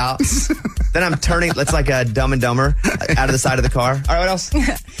 my head out. Then I'm turning. It's like a Dumb and Dumber out of the side of the car. All right, what else?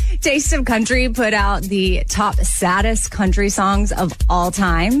 Taste of Country put out the top saddest country songs of all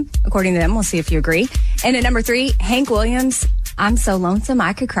time, according to them. We'll see if you agree. And at number 3, Hank Williams, I'm So Lonesome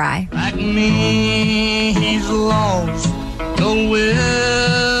I Could Cry. Like me, he's lost the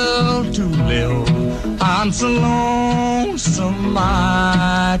will to live. I'm so lonesome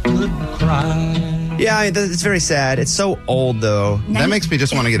I could cry. Yeah, I mean, it's very sad. It's so old, though. that makes me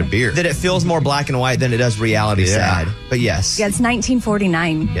just want to get a beer. That it feels more black and white than it does reality sad. But yes. Yeah, it's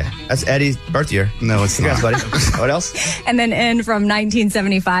 1949. Yeah, that's Eddie's birth year. No, it's Congrats, not. buddy. What else? And then in from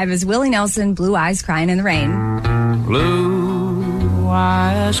 1975 is Willie Nelson, Blue Eyes Crying in the Rain. Blue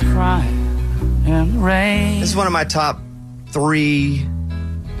eyes cry in the rain. This is one of my top 3,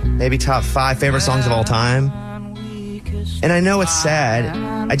 maybe top 5 favorite songs of all time. And I know it's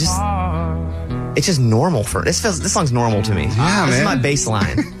sad. It's just normal for this song's normal to me. Yeah, this man. is my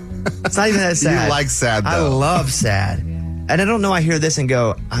baseline. It's not even that sad. You like sad, though. I love sad. And I don't know, I hear this and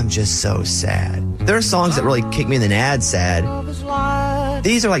go, I'm just so sad. There are songs that really kick me in the nads sad.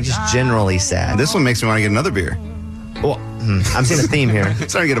 These are like just generally sad. This one makes me want to get another beer. Well, I'm seeing a theme here.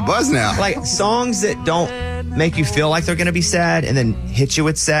 Starting to get a buzz now. Like songs that don't make you feel like they're going to be sad and then hit you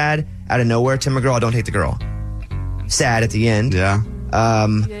with sad out of nowhere. Tim McGraw, Don't Hate the Girl. Sad at the end. Yeah.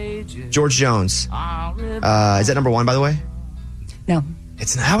 George Jones. Is that number 1, by the way? No.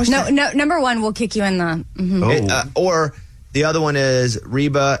 It's not. How is that? No, number 1 will kick you in the... mhm. Or the other one is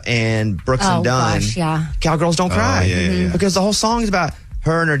Reba and Brooks and Dunn. Gosh, yeah. Cowgirls Don't Cry. yeah. Because the whole song is about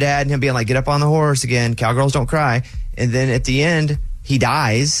her and her dad and him being like, get up on the horse again. Cowgirls Don't Cry. And then at the end, he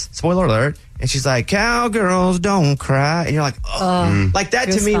dies. Spoiler alert. And she's like, cowgirls don't cry. And you're like, oh. Like that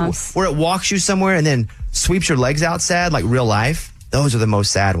to me, Goosebumps. where it walks you somewhere and then sweeps your legs out sad, like real life. Those are the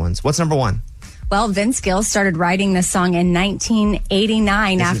most sad ones. What's number 1? Well, Vince Gill started writing this song in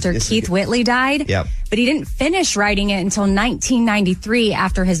 1989 after Keith Whitley died. Yep. But he didn't finish writing it until 1993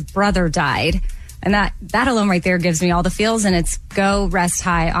 after his brother died. And that alone right there gives me all the feels, and it's Go Rest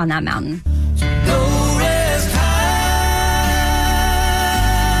High on That Mountain. Go rest high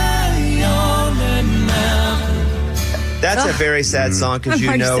on that mountain. That's a very sad song because I'm you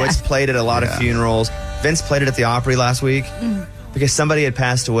pretty know sad. it's played at a lot of funerals. Vince played it at the Opry last week because somebody had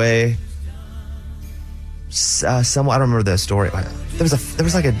passed away. Someone, I don't remember the story. There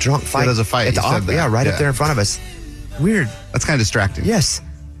was like a drunk fight. Yeah, there was a fight. at the You said Opry. that. Yeah, right Yeah. up there in front of us. Weird. That's kind of distracting. Yes.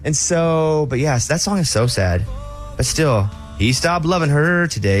 And so, but yes, that song is so sad. But still, he stopped loving her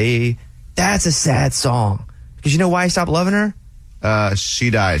today. That's a sad song. Because you know why he stopped loving her? She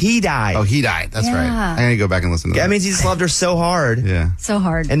died. He died. Oh, he died. That's right. Yeah. I gotta go back and listen to that. That means he just loved her so hard. Yeah. So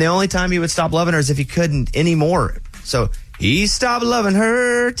hard. And the only time he would stop loving her is if he couldn't anymore. So he stopped loving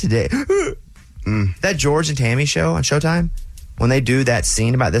her today. That George and Tammy show on Showtime, when they do that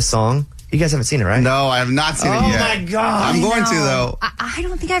scene about this song, you guys haven't seen it, right? No, I have not seen it yet. Oh my God. I'm going to, No. though. I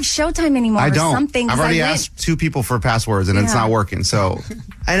don't think I have Showtime anymore. I or don't. Something, 'cause I've already I went- asked 2 people for passwords, and it's Yeah. not working. So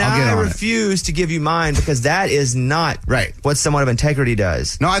And I'll get I on it. refuse to give you mine because that is not Right. what someone of integrity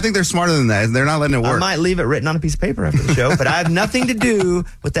does. No, I think they're smarter than that. They're not letting it I work. might leave it written on a piece of paper after the show, but I have nothing to do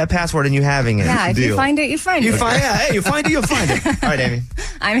with that password and you having it. Yeah, if you Deal. find it, you find You it. find, yeah, hey, you find it, you'll find it. All right, Amy.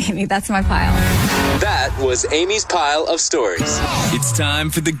 I'm Amy. That's my pile. That was Amy's pile of stories. It's time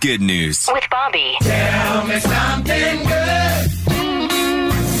for the good news. With Bobby. Tell me something good.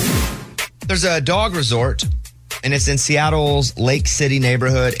 There's a dog resort, and it's in Seattle's Lake City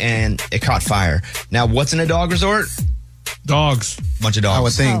neighborhood, and it caught fire. Now, what's in a dog resort? Dogs. Bunch of dogs. I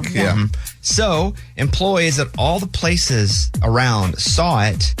would think, Oh, yeah. yeah. So, employees at all the places around saw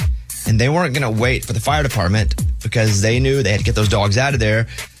it, and they weren't going to wait for the fire department because they knew they had to get those dogs out of there.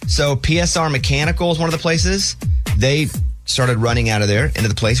 So, PSR Mechanical is one of the places. They started running out of there into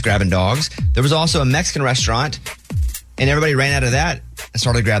the place, grabbing dogs. There was also a Mexican restaurant, and everybody ran out of that and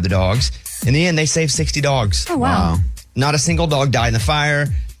started to grab the dogs. In the end, they saved 60 dogs. Oh, wow. Not a single dog died in the fire.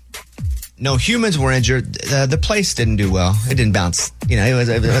 No humans were injured. The place didn't do well. It didn't bounce. You know, it was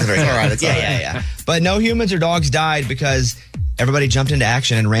very All right, it's all right. yeah. But no humans or dogs died because everybody jumped into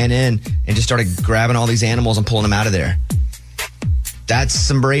action and ran in and just started grabbing all these animals and pulling them out of there. That's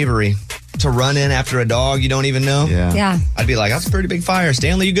some bravery. To run in after a dog you don't even know. Yeah. I'd be like, that's a pretty big fire.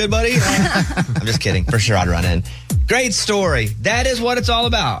 Stanley, you good, buddy? I'm just kidding. For sure I'd run in. Great story. That is what it's all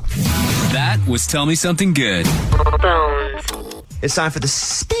about. That was Tell Me Something Good. It's time for the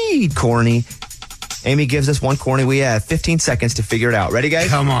speed corny. Amy gives us one corny. We have 15 seconds to figure it out. Ready, guys?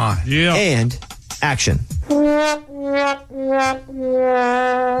 Come on. Yeah. And action. The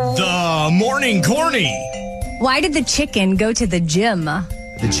morning corny. Why did the chicken go to the gym?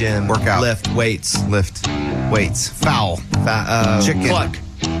 The gym. Workout. Lift weights. Foul. Chicken. Cluck.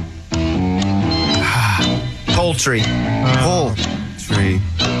 Poultry. Poultry.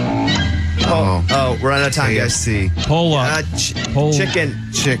 Oh, we're out of time, guys. KFC. Pull up. Chicken.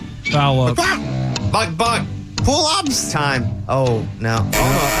 Foul up. Bug. Pull-ups. Time. Oh, no.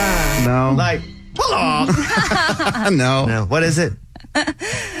 No. Like, pull up. No. No. What is it?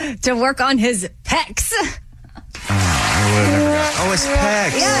 To work on his pecs. Oh, it's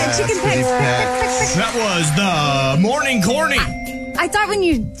pecs. Yeah, chicken pecs. That was the morning corny. I thought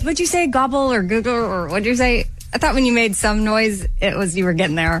what'd you say, gobble or google or what'd you say? I thought when you made some noise, it was you were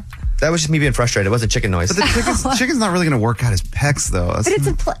getting there. That was just me being frustrated. It wasn't chicken noise. But the chicken's not really going to work out his pecs, though. But it's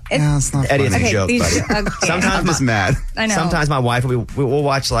a it's not Eddie, it's funny. a joke, buddy. Okay. Sometimes I'm just mad. I know. Sometimes my wife, we'll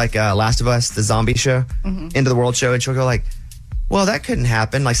watch like Last of Us, the zombie show, End of the World show, and she'll go like, well, that couldn't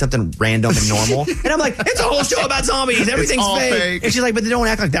happen, like something random and normal. And I'm like, it's a whole show about zombies. Everything's all fake. fake. And she's like, but they don't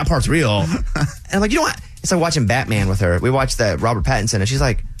act like that part's real. And I'm like, you know what? It's like watching Batman with her. We watched that Robert Pattinson, and she's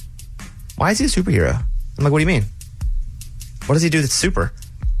like, why is he a superhero? I'm like, what do you mean? What does he do that's super?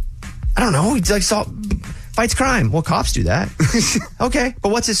 I don't know. He's like fights crime. Well, cops do that. Okay, but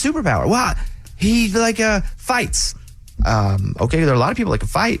what's his superpower? Well, he fights. Okay, there are a lot of people that can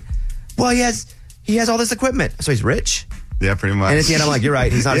fight. Well, he has all this equipment, so he's rich. Yeah, pretty much. And at the end, I'm like, you're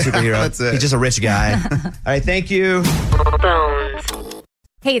right. He's not a superhero. That's it. He's just a rich guy. All right, thank you.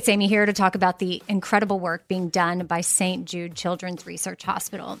 Hey, it's Amy here to talk about the incredible work being done by St. Jude Children's Research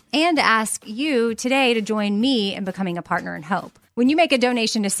Hospital and to ask you today to join me in becoming a partner in hope. When you make a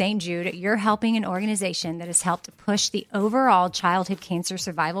donation to St. Jude, you're helping an organization that has helped push the overall childhood cancer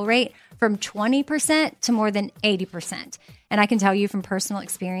survival rate from 20% to more than 80%. And I can tell you from personal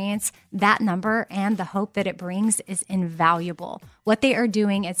experience, that number and the hope that it brings is invaluable. What they are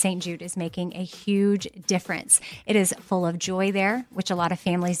doing at St. Jude is making a huge difference. It is full of joy there, which a lot of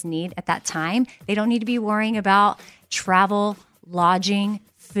families need at that time. They don't need to be worrying about travel, lodging,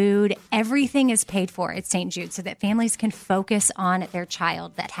 food. Everything is paid for at St. Jude so that families can focus on their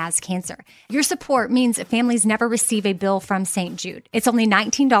child that has cancer. Your support means that families never receive a bill from St. Jude. It's only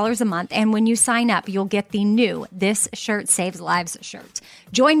 $19 a month, and when you sign up, you'll get the new This Shirt Saves Lives shirt.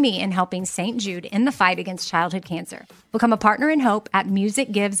 Join me in helping St. Jude in the fight against childhood cancer. Become a partner in hope at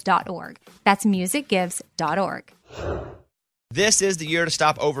musicgives.org. That's musicgives.org. This is the year to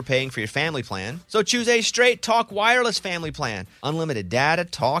stop overpaying for your family plan. So choose a Straight Talk Wireless family plan. Unlimited data,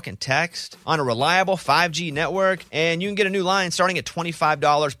 talk, and text on a reliable 5G network. And you can get a new line starting at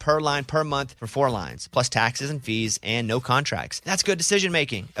 $25 per line per month for 4 lines, plus taxes and fees and no contracts. That's good decision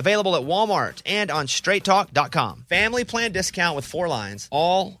making. Available at Walmart and on straighttalk.com. Family plan discount with 4 lines,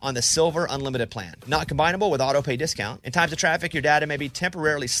 all on the Silver Unlimited plan. Not combinable with auto pay discount. In times of traffic, your data may be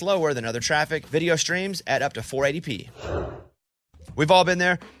temporarily slower than other traffic. Video streams at up to 480p. We've all been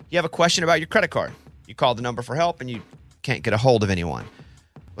there. You have a question about your credit card. You call the number for help and you can't get a hold of anyone.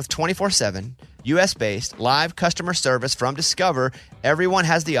 With 24/7, U.S.-based live customer service from Discover, everyone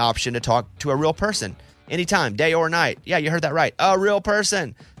has the option to talk to a real person. Anytime, day or night. Yeah, you heard that right. A real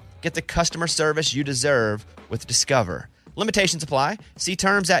person. Get the customer service you deserve with Discover. Limitations apply. See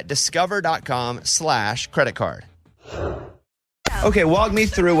terms at discover.com/credit card. Okay, walk me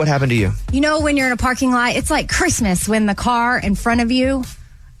through what happened to you. You know, when you're in a parking lot, it's like Christmas when the car in front of you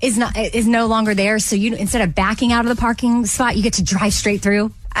is no longer there. So you, instead of backing out of the parking spot, you get to drive straight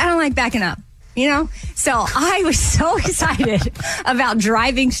through. I don't like backing up, you know? So I was so excited about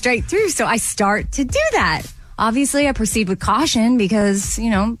driving straight through. So I start to do that. Obviously, I proceed with caution because,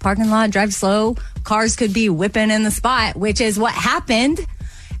 you know, parking lot, drive slow. Cars could be whipping in the spot, which is what happened.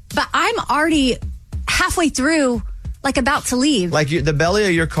 But I'm already halfway through, like about to leave. Like the belly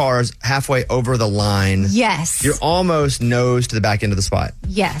of your car is halfway over the line. Yes. You're almost nose to the back end of the spot.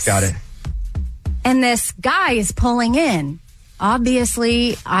 Yes. Got it. And this guy is pulling in.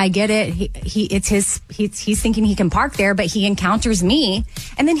 Obviously, I get it. He's thinking he can park there, but he encounters me,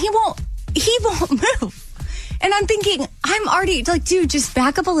 and then he won't move. And I'm thinking, I'm already like, dude, just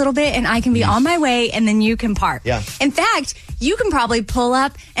back up a little bit and I can be on my way and then you can park. Yeah. In fact, you can probably pull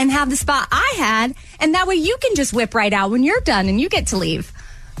up and have the spot I had, and that way you can just whip right out when you're done and you get to leave.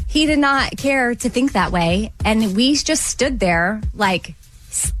 He did not care to think that way. And we just stood there like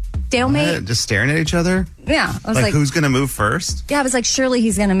stalemate. What? Just staring at each other? Yeah. I was like, who's going to move first? Yeah, I was like, surely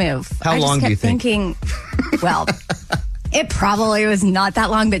he's going to move. How long do you think? Thinking, well, it probably was not that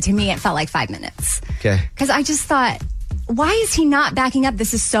long, but to me, it felt like 5 minutes. Okay. Because I just thought, why is he not backing up?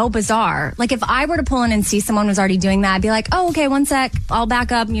 This is so bizarre. Like, if I were to pull in and see someone was already doing that, I'd be like, oh, okay, one sec, I'll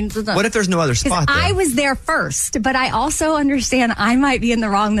back up. What if there's no other spot there? I was there first, but I also understand I might be in the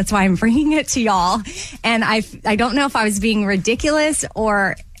wrong. That's why I'm bringing it to y'all. And I don't know if I was being ridiculous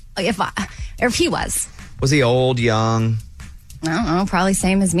or if he was. Was he old, young? I don't know, probably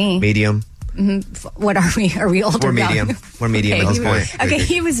same as me. Medium? Mm-hmm. What are we? Are we older? We're medium. Young? We're medium Okay, at this point. Okay,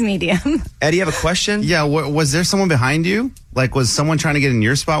 he was medium. Eddie, you have a question? Yeah, was there someone behind you? Like, was someone trying to get in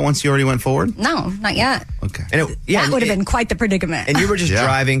your spot once you already went forward? No, not yet. Okay. And that would have been quite the predicament. And you were just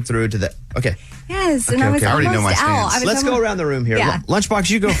driving through to the... Okay. Yes, and I was I already know almost my out. stance. Let's go around the room here. Yeah. Lunchbox,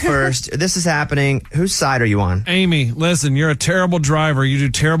 you go first. This is happening. Whose side are you on? Amy, listen, you're a terrible driver. You do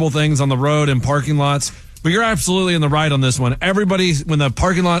terrible things on the road and parking lots, but you're absolutely in the right on this one. Everybody, when the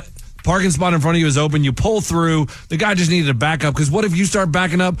parking spot in front of you is open, you pull through. The guy just needed to back up, because what if you start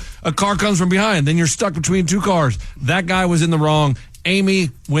backing up, a car comes from behind, then you're stuck between two cars. That guy was in the wrong. Amy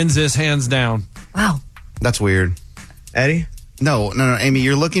wins this hands down. Wow. That's weird. Eddie? No, Amy,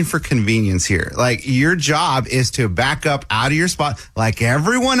 you're looking for convenience here. Like, your job is to back up out of your spot like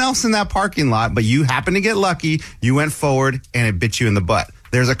everyone else in that parking lot, but you happen to get lucky. You went forward and it bit you in the butt.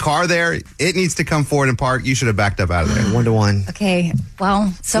 There's a car there. It needs to come forward and park. You should have backed up out of there. 1-1. Okay,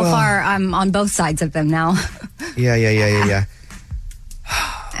 well, so far I'm on both sides of them now. Yeah.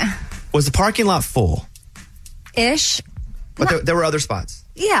 Was the parking lot full? Ish. But there were other spots.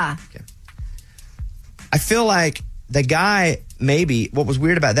 Yeah. Okay. I feel like the guy, maybe, what was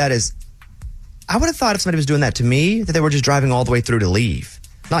weird about that is, I would have thought if somebody was doing that to me, that they were just driving all the way through to leave,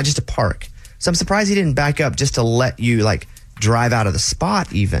 not just to park. So I'm surprised he didn't back up just to let you, drive out of the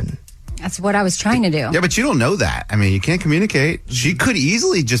spot even. That's what I was trying to do. Yeah, but you don't know that. I mean, you can't communicate. She could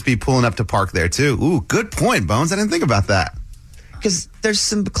easily just be pulling up to park there, too. Ooh, good point, Bones. I didn't think about that. Because there's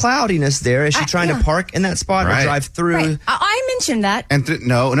some cloudiness there. Is she trying to park in that spot or drive through? Right. I mentioned that. And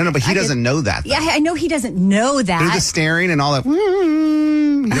no, but he doesn't know that. Yeah, I know he doesn't know that. Through the staring and all that.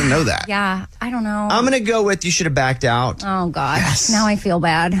 He didn't know that. Yeah, I don't know. I'm going to go with you should have backed out. Oh, God. Now I feel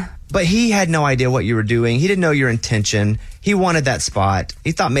bad. But he had no idea what you were doing. He didn't know your intention. He wanted that spot.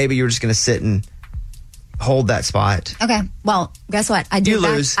 He thought maybe you were just going to sit and hold that spot. Okay. Well, guess what? I did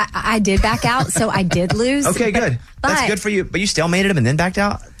lose. I did back out, so I did lose. Okay, good. That's good for you. But you still made it and then backed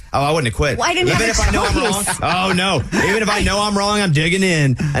out? Oh, I wouldn't have quit. Well, I didn't Even have if a I know I'm wrong. choice. Oh, no. Even if I know I'm wrong, I'm digging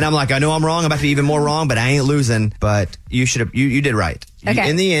in. And I'm like, I know I'm wrong. I'm about to be even more wrong, but I ain't losing. But you should have, you did right. Okay.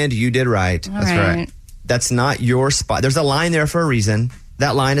 In the end, you did right. All right. That's not your spot. There's a line there for a reason.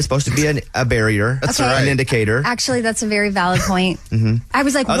 That line is supposed to be a barrier. That's right. An indicator. Actually, that's a very valid point. Mm-hmm. I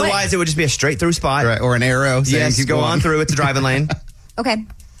was like, otherwise, it would just be a straight through spot. Right. Or an arrow. Yes, go on through. It's a driving lane. Okay.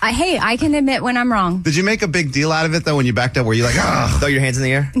 Hey, I can admit when I'm wrong. Did you make a big deal out of it, though, when you backed up? Were you like, throw your hands in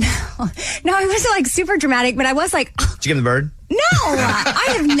the air? No, I wasn't super dramatic, but I was like, did you give him the bird? No,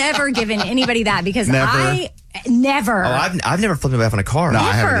 I have never given anybody that because Never? I never. Oh, I've never flipped me off in a car. No,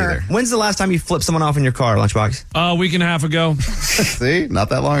 I haven't either. When's the last time you flipped someone off in your car, Lunchbox? A week and a half ago. See? Not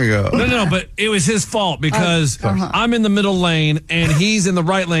that long ago. No, but it was his fault because I'm in the middle lane and he's in the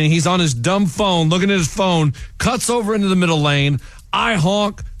right lane. He's on his dumb phone, looking at his phone, cuts over into the middle lane. I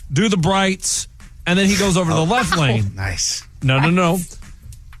honk, do the brights, and then he goes over to the left lane. Nice. No.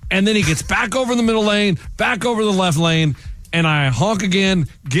 And then he gets back over in the middle lane, back over the left lane, and I honk again,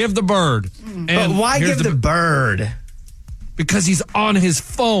 give the bird. And but why here's give the bird? Because he's on his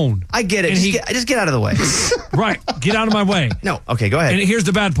phone. I get it. Just get out of the way. Right. Get out of my way. No. Okay, go ahead. And here's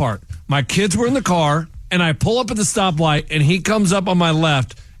the bad part. My kids were in the car, and I pull up at the stoplight, and he comes up on my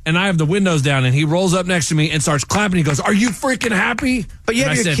left, and I have the windows down, and he rolls up next to me and starts clapping. He goes, "Are you freaking happy?" But you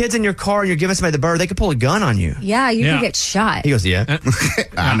have your kids in your car, and you're giving somebody the bird. They could pull a gun on you. Yeah, you could get shot. He goes, "Yeah."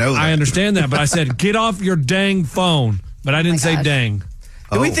 I know that. I understand that, but I said, "Get off your dang phone." But I didn't say dang.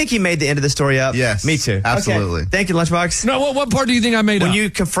 Do we think he made the end of the story up? Yes. Me too. Absolutely. Okay. Thank you, Lunchbox. No, what part do you think I made up? When you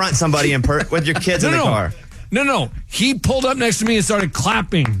confront somebody with your kids in the car. No. He pulled up next to me and started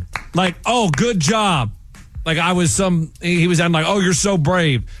clapping. Like, "Oh, good job." Like I was he was acting like, "Oh, you're so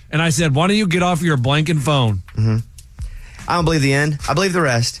brave." And I said, "Why don't you get off your blanking phone?" Mm-hmm. I don't believe the end. I believe the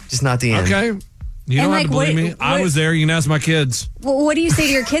rest, just not the end. Okay. You don't have to believe me. I was there. You can ask my kids. Well, what do you say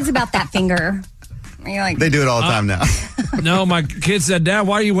to your kids about that finger? Are you like, they do it all the time now. No, my kid said, "Dad,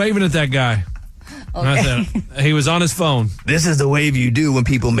 why are you waving at that guy?" Okay. And I said, he was on his phone. This is the wave you do when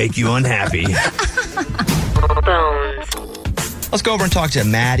people make you unhappy. Let's go over and talk to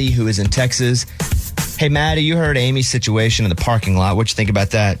Maddie, who is in Texas. Hey, Maddie, you heard Amy's situation in the parking lot. What you think about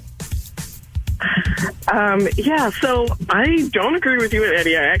that? Yeah, so I don't agree with you and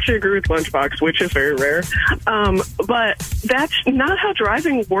Eddie. I actually agree with Lunchbox, which is very rare. But that's not how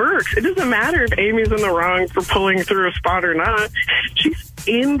driving works. It doesn't matter if Amy's in the wrong for pulling through a spot or not. She's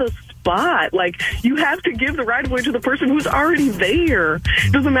in the spot. Like, you have to give the right of way to the person who's already there.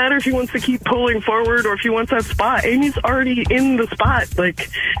 It doesn't matter if he wants to keep pulling forward or if he wants that spot. Amy's already in the spot. Like,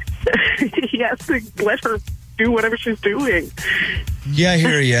 he has to let her do whatever she's doing. Yeah, I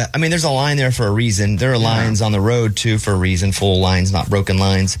hear you. I mean, there's a line there for a reason. There are lines on the road, too, for a reason. Full lines, not broken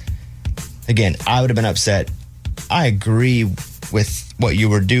lines. Again, I would have been upset. I agree with what you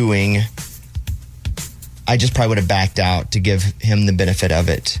were doing. I just probably would have backed out to give him the benefit of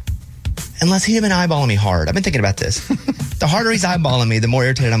it. Unless he had been eyeballing me hard. I've been thinking about this. The harder he's eyeballing me, the more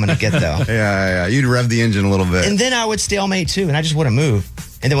irritated I'm going to get, though. Yeah. You'd rev the engine a little bit. And then I would stalemate, too, and I just wouldn't move.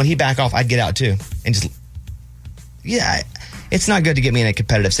 And then when he back off, I'd get out, too. And just... Yeah, it's not good to get me in a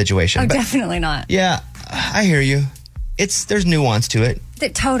competitive situation. Oh, but definitely not. yeah, I hear you. There's nuance to it.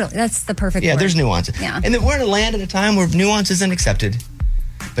 Totally. That's the perfect Yeah, word. there's nuance. Yeah. And we're in a land at a time where nuance isn't accepted.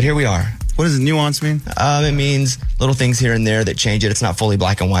 But here we are. What does nuance mean? It means little things here and there that change it. It's not fully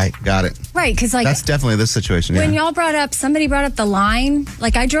black and white. Got it. Right, because like... That's definitely this situation, When yeah. somebody brought up the line,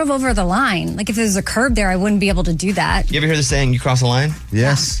 like I drove over the line. Like if there's a curb there, I wouldn't be able to do that. You ever hear the saying, you cross a line?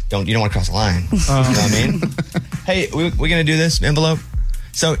 Yes. You don't want to cross a line. You know what I mean? Hey, we're going to do this envelope?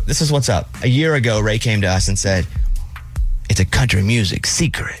 So this is what's up. A year ago, Ray came to us and said, it's a country music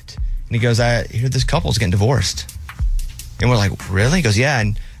secret. And he goes, I hear this couple's getting divorced. And we're like, really? He goes, yeah,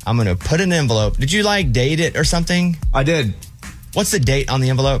 and I'm going to put an envelope. Did you date it or something? I did. What's the date on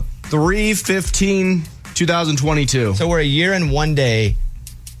the envelope? 3/15/2022. So we're a year and 1 day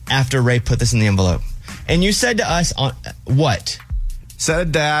after Ray put this in the envelope. And you said to us, what?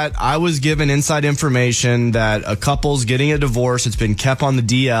 Said that I was given inside information that a couple's getting a divorce. It's been kept on the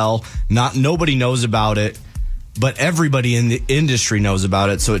DL. Nobody knows about it, but everybody in the industry knows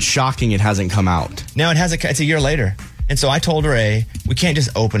about it. So it's shocking it hasn't come out. Now it's a year later. And so I told Ray, we can't just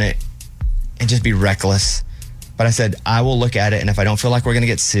open it and just be reckless. But I said, I will look at it. And if I don't feel like we're going to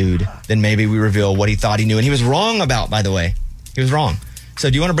get sued, then maybe we reveal what he thought he knew. And he was wrong about, by the way. He was wrong. So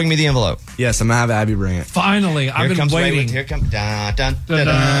do you want to bring me the envelope? Yes, I'm going to have Abby bring it. Finally, I've been waiting. Here comes, dun, dun, dun,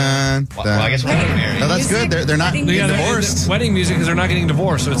 dun. Well, I guess we're not married. No, that's good. They're not divorced. Wedding music because they're not getting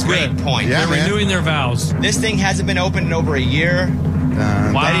divorced, so it's Great good. point. Yeah, They're renewing their vows. This thing hasn't been opened in over a year.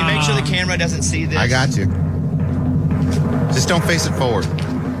 Wow. Eddie, make sure the camera doesn't see this. I got you. Just don't face it forward.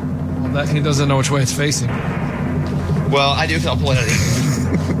 Well, he doesn't know which way it's facing. Well, I do. I'll pull it out of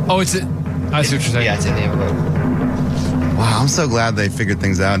the Oh, I see what you're saying. Yeah, it's in the envelope. Wow, I'm so glad they figured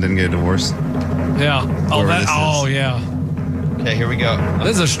things out and didn't get a divorce. Yeah. Oh, Whoever this is. yeah. Okay, here we go.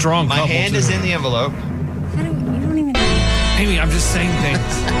 This is a strong My couple, hand too. is in the envelope. You don't even... Amy, I'm just saying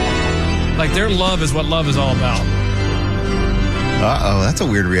things. Like, their love is what love is all about. Uh-oh, that's a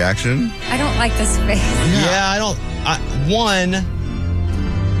weird reaction. I don't like this face. Yeah, I don't...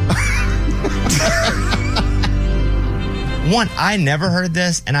 One, I never heard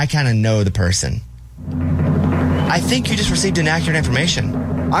this, and I kind of know the person. I think you just received inaccurate information.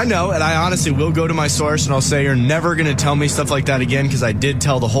 I know, and I honestly will go to my source and I'll say you're never going to tell me stuff like that again because I did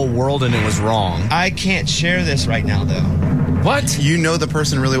tell the whole world and it was wrong. I can't share this right now, though. What? You know the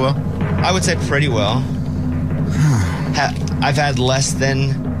person really well? I would say pretty well. I've had less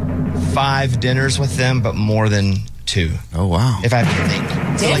than 5 dinners with them, but more than 2. Oh, wow. If I have to think.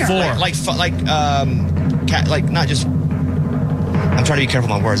 So not just... I'm trying to be careful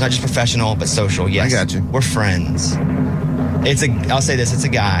with my words. Not just professional, but social. Yes. I got you. We're friends. I'll say this. It's a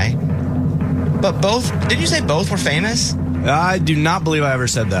guy. But both... Did you say both were famous? I do not believe I ever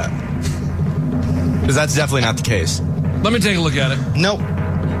said that. Because that's definitely not the case. Let me take a look at it. Nope.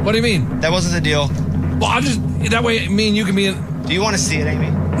 What do you mean? That wasn't the deal. Well, that way, me and you can be in... Do you want to see it, Amy?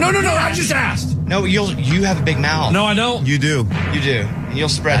 No, I just asked. No, you have a big mouth. No, I don't. You do. You do. And you'll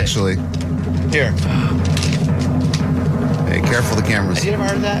spread Actually. it. Here. Hey, careful the cameras. Have you ever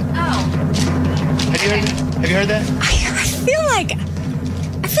heard that? Oh. Have you heard that? I feel like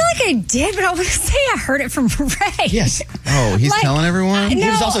I did, but I want to say I heard it from Ray. Yes. Oh, he's telling everyone? He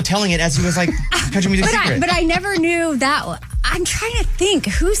was also telling it as he was like, country music secret. But I never knew that. I'm trying to think.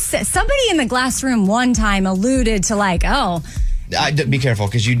 Who said? Somebody in the glass room one time alluded to Be careful,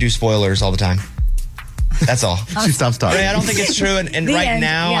 because you do spoilers all the time. That's all. She stops talking. Ray, I don't think it's true, and right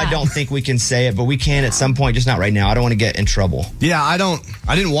now, yeah. I don't think we can say it, but we can at some point, just not right now. I don't want to get in trouble. Yeah, I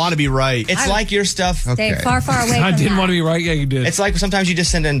didn't want to be right. It's like your stuff. Stay far away from I didn't want to be right. Yeah, you did. It's like sometimes you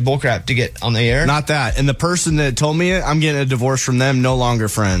just send in bullcrap to get on the air. Not that. And the person that told me it, I'm getting a divorce from them, no longer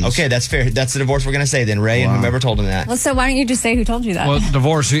friends. Okay, that's fair. That's the divorce we're going to say then, Ray, and whoever told him that. Well, so why don't you just say who told you that? Well,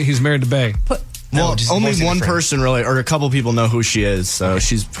 divorce. He's married to Bay. Well, just only voicing one the friend. person really, or a couple people know who she is, so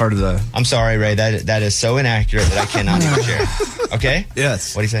she's part of the... I'm sorry, Ray. That is so inaccurate that I cannot even share. Okay?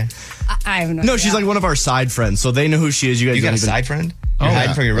 Yes. What do you say? I have no No, idea. she's like one of our side friends, so they know who she is. You guys You got don't a even- side friend? You're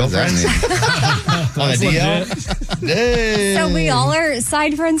hiding from your real What does that friends? mean? On the DL? Dang. So we all are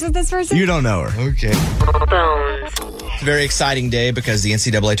side friends with this person? You don't know her. Okay. It's a very exciting day because the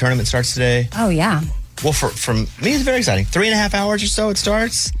NCAA tournament starts today. Oh, yeah. Well, for me, it's very exciting. 3.5 hours or so it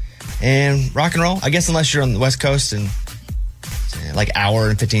starts. And rock and roll. I guess unless you're on the West Coast and like hour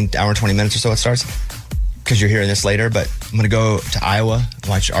and 20 minutes or so it starts. Because you're hearing this later. But I'm going to go to Iowa and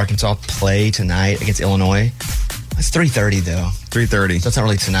watch Arkansas play tonight against Illinois. It's 3:30 though. 3:30. So it's not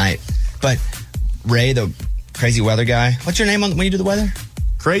really tonight. But Ray, the crazy weather guy. What's your name when you do the weather?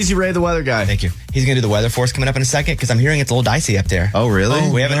 Crazy Ray, the weather guy. Thank you. He's going to do the weather for us coming up in a second because I'm hearing it's a little dicey up there. Oh, really?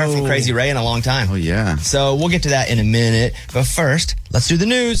 We haven't heard from Crazy Ray in a long time. Oh, yeah. So we'll get to that in a minute. But first, let's do the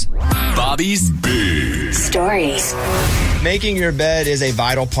news. Bobby's Big Stories. Making your bed is a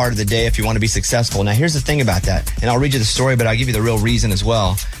vital part of the day if you want to be successful. Now, here's the thing about that. And I'll read you the story, but I'll give you the real reason as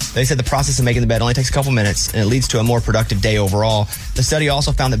well. They said the process of making the bed only takes a couple minutes, and it leads to a more productive day overall. The study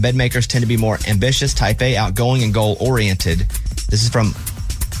also found that bed makers tend to be more ambitious, type A, outgoing, and goal-oriented. This is from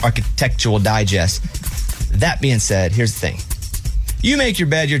Architectural Digest. That being said, here's the thing. You make your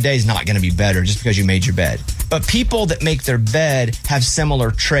bed, your day's not going to be better just because you made your bed. But people that make their bed have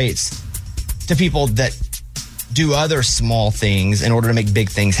similar traits to people that do other small things in order to make big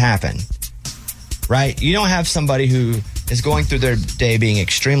things happen. Right? You don't have somebody who is going through their day being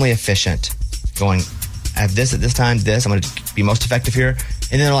extremely efficient, going, I have this at this time, this, I'm going to be most effective here.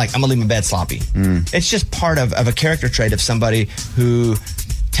 And then they're like, I'm going to leave my bed sloppy. It's just part of a character trait of somebody who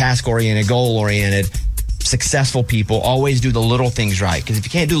task-oriented, goal-oriented, successful people always do the little things right. Because if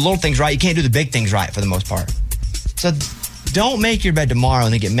you can't do the little things right, you can't do the big things right for the most part. So don't make your bed tomorrow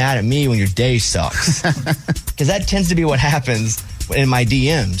and then get mad at me when your day sucks. Because that tends to be what happens in my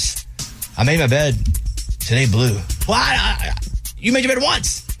DMs. I made my bed, today blue. Well, you made your bed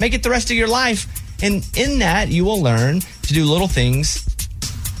once. Make it the rest of your life. And in that, you will learn to do little things.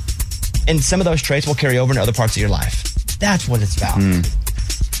 And some of those traits will carry over into other parts of your life. That's what it's about.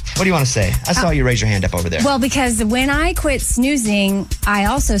 What do you want to say? I saw you raise your hand up over there. Well, because when I quit snoozing, I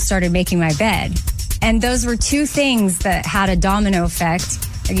also started making my bed. And those were two things that had a domino effect,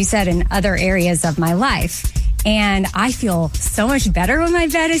 like you said, in other areas of my life. And I feel so much better when my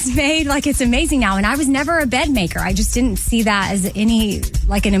bed is made. Like, it's amazing now. And I was never a bed maker. I just didn't see that as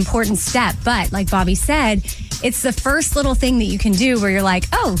like an important step. But like Bobby said, it's the first little thing that you can do where you're like,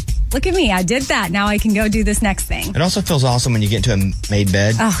 oh, look at me. I did that. Now I can go do this next thing. It also feels awesome when you get into a made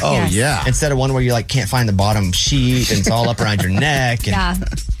bed. Oh, yes. yeah. Instead of one where you like can't find the bottom sheet and it's all up around your neck. And Yeah.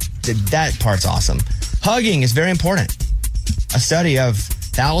 that part's awesome. Hugging is very important. A study of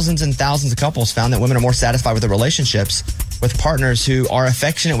thousands and thousands of couples found that women are more satisfied with their relationships with partners who are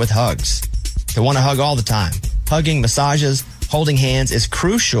affectionate with hugs. They want to hug all the time. Hugging, massages, holding hands is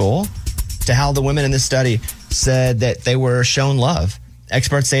crucial to how the women in this study said that they were shown love.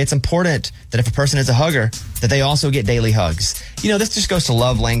 Experts say it's important that if a person is a hugger, that they also get daily hugs. You know, this just goes to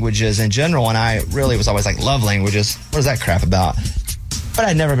love languages in general, and I really was always like, love languages? What is that crap about? But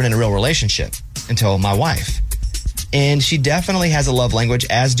I'd never been in a real relationship until my wife. And she definitely has a love language,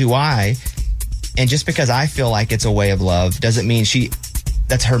 as do I. And just because I feel like it's a way of love doesn't mean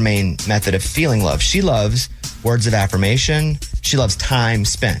that's her main method of feeling love. She loves words of affirmation. She loves time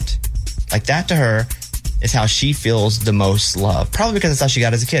spent. Like that to her is how she feels the most love. Probably because that's how she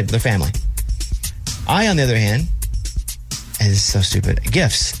got as a kid with her family. I, on the other hand, and this is so stupid,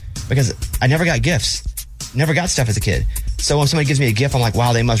 gifts. Because I never got gifts. Never got stuff as a kid. So when somebody gives me a gift, I'm like,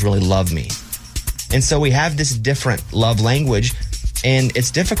 wow, they must really love me. And so we have this different love language, and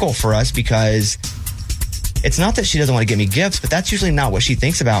it's difficult for us because it's not that she doesn't want to give me gifts, but that's usually not what she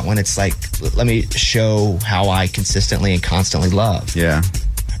thinks about when it's like, let me show how I consistently and constantly love. Yeah.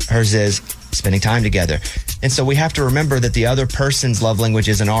 Hers is spending time together. And so we have to remember that the other person's love language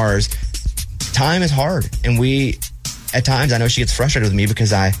isn't ours. Time is hard. And at times, I know she gets frustrated with me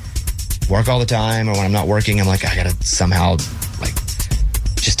because I work all the time, or when I'm not working, I'm like, I got to somehow like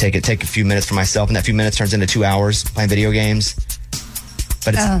just take a few minutes for myself, and that few minutes turns into 2 hours playing video games.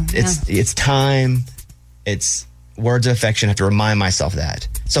 But it's time, it's words of affection. I have to remind myself that.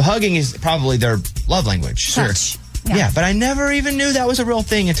 So hugging is probably their love language. Touch. Sure. Yeah, but I never even knew that was a real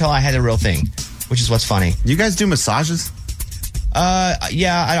thing until I had a real thing, which is what's funny. You guys do massages?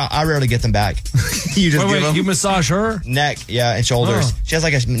 Yeah, I rarely get them back. You just give Wait, them? you massage her? Neck, yeah, and shoulders. Oh. She has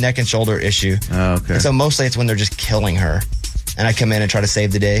like a neck and shoulder issue. Oh, okay. And so mostly it's when they're just killing her. And I come in and try to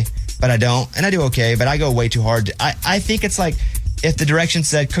save the day. But I don't. And I do okay, but I go way too hard. I think it's like if the direction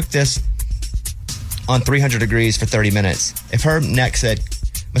said cook this on 300 degrees for 30 minutes. If her neck said,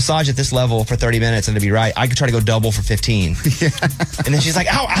 massage at this level for 30 minutes and it'd be right, I could try to go double for 15. Yeah. And then she's like,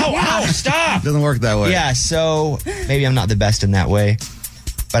 ow, ow, ow, stop. Doesn't work that way. Yeah, so maybe I'm not the best in that way.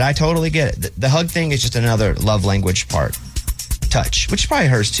 But I totally get it. The hug thing is just another love language part. Touch, which is probably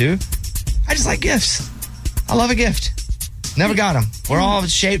hers too. I just like gifts. I love a gift. Never got them. We're all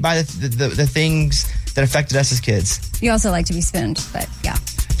shaped by the things that affected us as kids. You also like to be spooned, but yeah.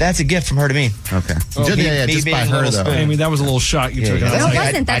 That's a gift from her to me. Okay. Just by her, though. Amy, that was a little shot you took. No, it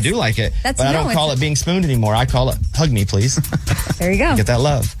wasn't. I do like it, that's but I don't call it being spooned anymore. I call it hug me, please. There you go. Get that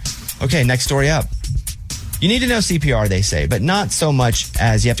love. Okay, next story up. You need to know CPR, they say, but not so much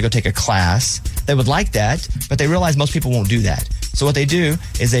as you have to go take a class. They would like that, but they realize most people won't do that. So what they do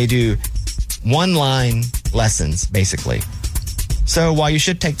is they do one-line lessons, basically. So while you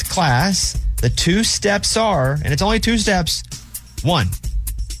should take the class, the 2 steps are, and it's only 2 steps. 1,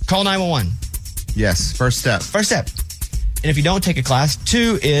 call 911. Yes, first step. First step. And if you don't take a class,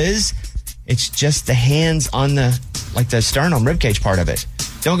 2 is, it's just the hands on the sternum, ribcage part of it.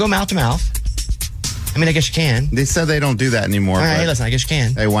 Don't go mouth to mouth. I mean, I guess you can. They said they don't do that anymore. All right, hey, listen, I guess you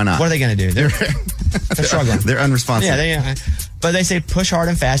can. Hey, why not? What are they going to do? They're struggling. They're unresponsive. Yeah, but they say push hard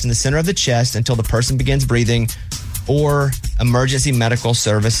and fast in the center of the chest until the person begins breathing or emergency medical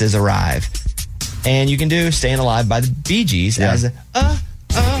services arrive. And you can do Staying Alive by the Bee Gees as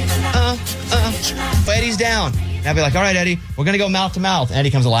Eddie's down. And I'll be like, all right, Eddie, we're going to go mouth to mouth.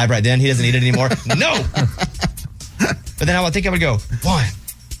 Eddie comes alive right then. He doesn't need it anymore. No. But then I would think I would go 1,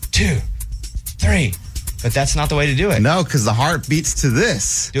 2, 3. But that's not the way to do it. No, because the heart beats to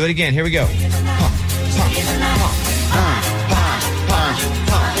this. Do it again. Here we go.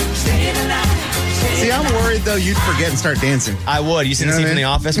 See, I'm worried, though, you'd forget and start dancing. I would. You see the scene from The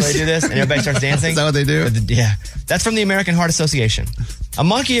Office where they do this and everybody starts dancing? Is that what they do? Yeah. That's from the American Heart Association. A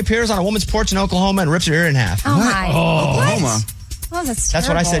monkey appears on a woman's porch in Oklahoma and rips her ear in half. Oh, my. Oklahoma. Oh, that's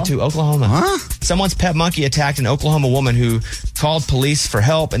what I said too, Oklahoma. Huh? Someone's pet monkey attacked an Oklahoma woman who called police for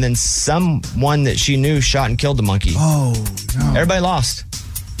help, and then someone that she knew shot and killed the monkey. Oh, no. Everybody lost.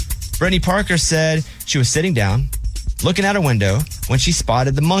 Brittany Parker said she was sitting down, looking out her window, when she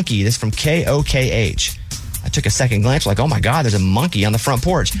spotted the monkey. This is from KOKH. I took a second glance, like, oh my God, there's a monkey on the front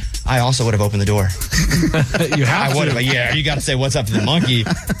porch. I also would have opened the door. You have I would have. Yeah, you got to say what's up to the monkey.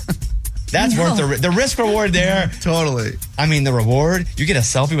 That's worth the risk reward there. Totally. I mean, the reward, you get a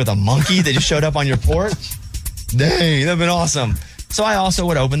selfie with a monkey that just showed up on your porch. Dang, that'd have been awesome. So I also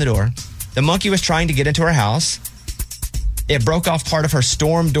would open the door. The monkey was trying to get into her house. It broke off part of her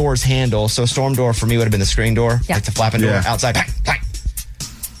storm door's handle. So storm door for me would have been the screen door, like the flapping door outside. Bang, bang.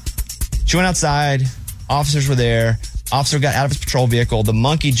 She went outside. Officers were there. Officer got out of his patrol vehicle. The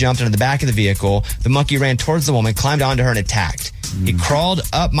monkey jumped into the back of the vehicle. The monkey ran towards the woman, climbed onto her, and attacked. He crawled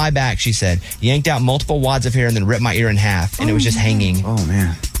up my back, she said, yanked out multiple wads of hair, and then ripped my ear in half. And it was just hanging. Oh,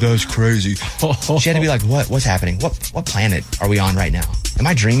 man. That was crazy. She had to be like, what's happening? What planet are we on right now? Am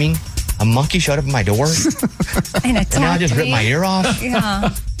I dreaming? A monkey showed up at my door? And now I just ripped my ear off? Yeah.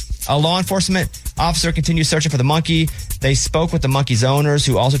 A law enforcement officer continued searching for the monkey. They spoke with the monkey's owners,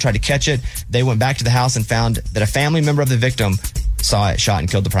 who also tried to catch it. They went back to the house and found that a family member of the victim saw it, shot, and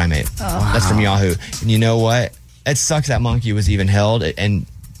killed the primate. That's from Yahoo. And you know what? It sucks that monkey was even held and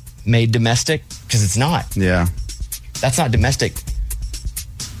made domestic, because it's not. Yeah. That's not domestic.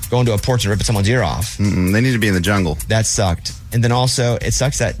 Going to a porch and ripping someone's ear off. They need to be in the jungle. That sucked. And then also, it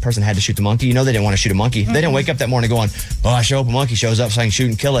sucks that person had to shoot the monkey. You know they didn't want to shoot a monkey. They didn't wake up that morning going, I show up, a monkey shows up so I can shoot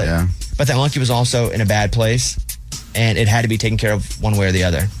and kill it. Yeah. But that monkey was also in a bad place, and it had to be taken care of one way or the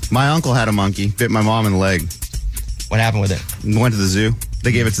other. My uncle had a monkey, bit my mom in the leg. What happened with it? Went to the zoo.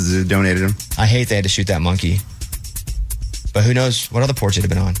 They gave it to the zoo, donated him. I hate they had to shoot that monkey. But who knows what other porch it had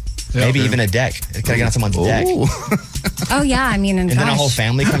been on. Maybe even a deck. It could have got on someone's deck. Oh, yeah. I mean, and then a whole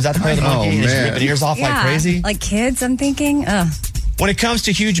family comes out to play with the monkey and just ripping ears off like crazy. Like kids, I'm thinking. When it comes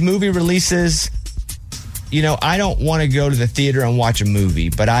to huge movie releases, you know, I don't want to go to the theater and watch a movie,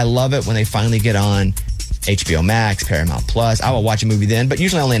 but I love it when they finally get on HBO Max, Paramount Plus. I will watch a movie then, but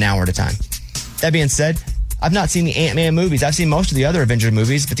usually only an hour at a time. That being said, I've not seen the Ant-Man movies. I've seen most of the other Avengers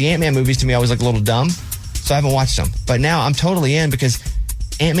movies, but the Ant-Man movies to me always look a little dumb, so I haven't watched them. But now I'm totally in because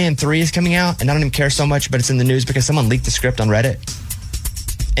Ant-Man 3 is coming out, and I don't even care so much, but it's in the news because someone leaked the script on Reddit.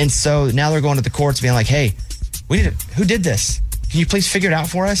 And so now they're going to the courts being like, hey, who did this? Can you please figure it out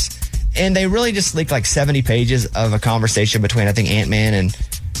for us? And they really just leaked like 70 pages of a conversation between, I think, Ant-Man and,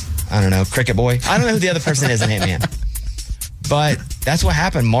 I don't know, Cricket Boy. I don't know who the other person is in Ant-Man. But that's what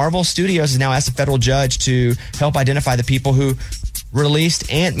happened. Marvel Studios has now asked a federal judge to help identify the people who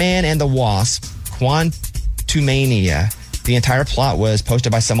released Ant-Man and the Wasp: Quantumania The entire plot was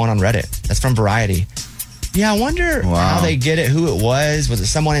posted by someone on Reddit. That's from Variety. Yeah, I wonder how they get it, who it was. Was it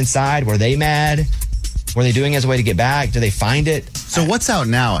someone inside? Were they mad? Were they doing it as a way to get back? Did they find it? So what's out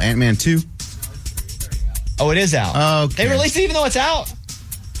now? Ant-Man 2? Oh, it is out. Okay. They released it even though it's out?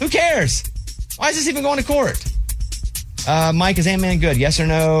 Who cares? Why is this even going to court? Mike, is Ant-Man good? Yes or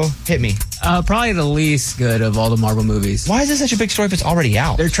no? Hit me. Probably the least good of all the Marvel movies. Why is this such a big story if it's already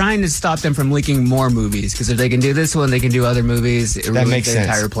out? They're trying to stop them from leaking more movies, because if they can do this one, they can do other movies. It That makes the sense.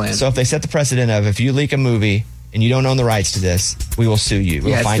 entire plan. So if they set the precedent of if you leak a movie and you don't own the rights to this, we will sue you.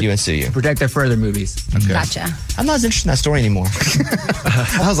 We'll find you and sue you. To protect their further movies. Okay. Gotcha. I'm not as interested in that story anymore.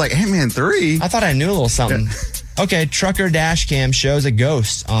 I was like, Ant-Man 3? I thought I knew a little something. Okay, trucker dash cam shows a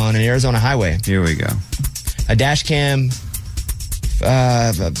ghost on an Arizona highway. Here we go. A dash cam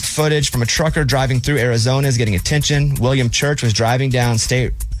footage from a trucker driving through Arizona is getting attention. William Church was driving down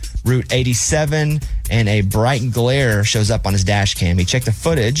State Route 87 and a bright glare shows up on his dash cam. He checked the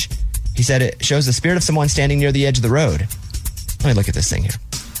footage. He said it shows the spirit of someone standing near the edge of the road. Let me look at this thing here.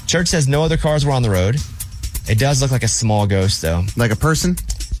 Church says no other cars were on the road. It does look like a small ghost, though. Like a person?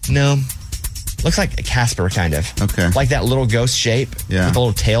 No. Looks like a Casper, kind of. Okay. Like that little ghost shape with a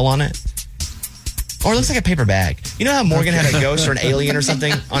little tail on it. Or it looks like a paper bag. You know how Morgan had a ghost or an alien or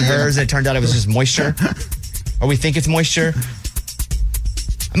something on hers and it turned out it was just moisture? Or we think it's moisture?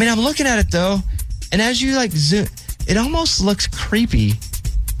 I mean, I'm looking at it, though, and as you, like, zoom, it almost looks creepy.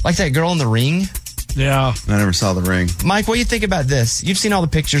 Like that girl in The Ring. Yeah. I never saw The Ring. Mike, what do you think about this? You've seen all the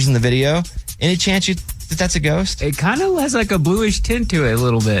pictures in the video. Any chance that that's a ghost? It kind of has like a bluish tint to it a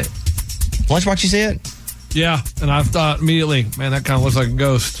little bit. Lunchbox, you see it? Yeah, and I thought immediately, man, that kind of looks like a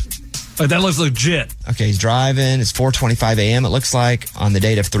ghost. Like, that looks legit. Okay, he's driving. It's 4:25 a.m., it looks like, on the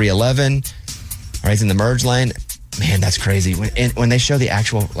date of 3/11. All right, he's in the merge lane. Man, that's crazy. When they show the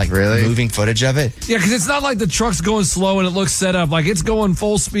actual, like, moving footage of it. Yeah, because it's not like the truck's going slow and it looks set up. Like, it's going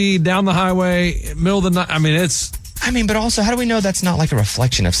full speed down the highway, middle of the night. I mean, but also, how do we know that's not like a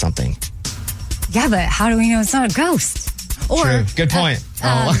reflection of something? Yeah, but how do we know it's not a ghost? Or True. Good point.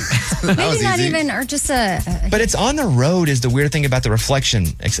 maybe not even, or just a. But it's on the road is the weird thing about the reflection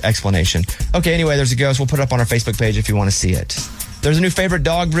explanation. Okay, anyway, there's a ghost. We'll put it up on our Facebook page if you want to see it. There's a new favorite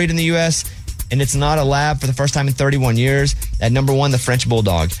dog breed in the U.S., and it's not a lab for the first time in 31 years. At number one, the French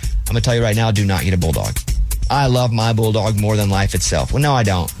Bulldog. I'm going to tell you right now, do not get a Bulldog. I love my Bulldog more than life itself. Well, no, I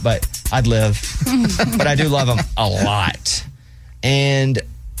don't, but I'd live. But I do love them a lot. And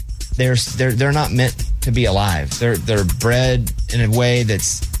they're not meant to be alive. They're bred in a way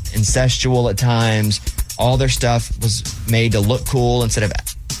that's incestual at times. All their stuff was made to look cool instead of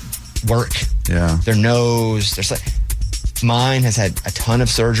work. Yeah. Their nose, mine has had a ton of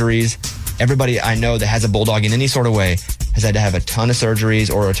surgeries. Everybody I know that has a Bulldog in any sort of way has had to have a ton of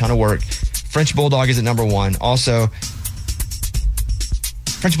surgeries or a ton of work. French Bulldog is at number one. Also,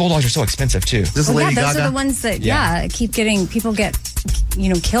 French Bulldogs are so expensive too. Those are the ones that people get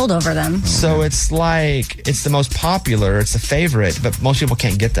killed over them. So it's like, it's the most popular, it's the favorite, but most people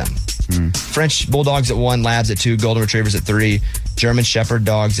can't get them. French Bulldogs at 1, Labs at 2, Golden Retrievers at 3, German Shepherd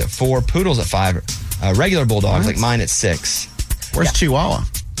Dogs at 4, Poodles at 5, regular Bulldogs like mine at 6. Where's Chihuahua?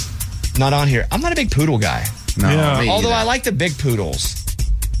 Not on here. I'm not a big poodle guy. No. Yeah. Although I like the big poodles.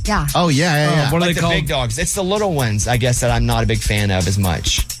 Yeah. Oh, yeah. What are like they called? The big dogs. It's the little ones, I guess, that I'm not a big fan of as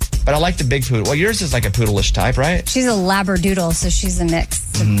much. But I like the big poodle. Well, yours is like a poodleish type, right? She's a Labradoodle, so she's a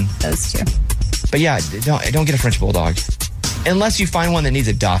mix of those two. But yeah, don't get a French Bulldog. Unless you find one that needs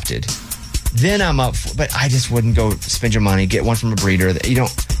adopted. Then I'm up for, but I just wouldn't go spend your money, get one from a breeder that you don't,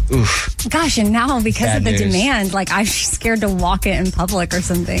 oof. Gosh, and now because Bad of the news. demand, like I'm scared to walk it in public or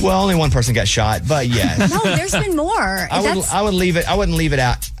something. Well, only one person got shot, but yeah. No, there's been more. I would leave it. I wouldn't leave it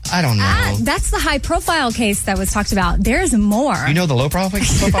out. I don't know. That's the high profile case that was talked about. There's more. You know the low profile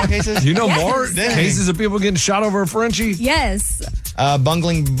cases? You know Yes. more cases of people getting shot over a Frenchie? Yes.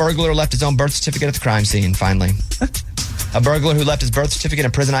 Bungling burglar left his own birth certificate at the crime scene, finally. A burglar who left his birth certificate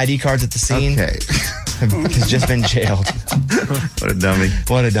and prison ID cards at the scene has just been jailed. What a dummy.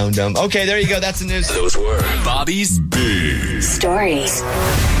 What a dum-dum. Okay, there you go. That's the news. Those were Bobby's Big Stories.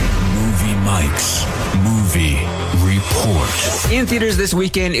 Movie Mike's Movie Report. In theaters this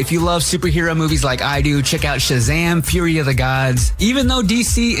weekend, if you love superhero movies like I do, check out Shazam! Fury of the Gods. Even though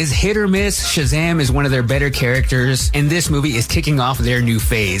DC is hit or miss, Shazam is one of their better characters, and this movie is kicking off their new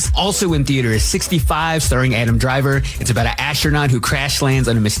phase. Also in theaters, 65, starring Adam Driver. It's about an astronaut who crash lands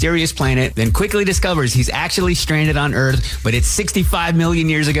on a mysterious planet, then quickly discovers he's actually stranded on Earth, but it's 65 million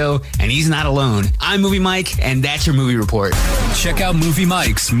years ago, and he's not alone. I'm Movie Mike, and that's your movie report. Check out Movie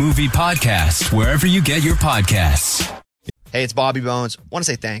Mike's Movie Podcast wherever you get your podcasts. Hey, it's Bobby Bones. I want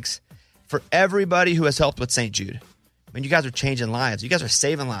to say thanks for everybody who has helped with St. Jude. I mean, you guys are changing lives. You guys are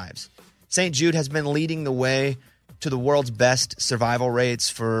saving lives. St. Jude has been leading the way to the world's best survival rates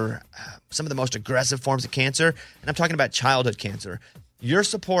for some of the most aggressive forms of cancer. And I'm talking about childhood cancer. Your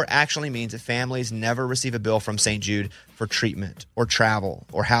support actually means that families never receive a bill from St. Jude for treatment or travel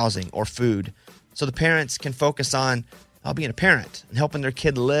or housing or food. So the parents can focus on being a parent and helping their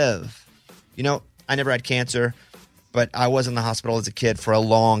kid live. You know, I never had cancer, but I was in the hospital as a kid for a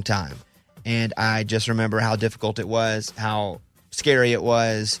long time. And I just remember how difficult it was, how scary it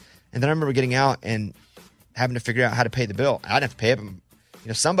was. And then I remember getting out and having to figure out how to pay the bill. I didn't have to pay it.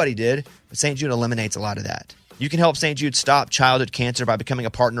 Somebody did. But St. Jude eliminates a lot of that. You can help St. Jude stop childhood cancer by becoming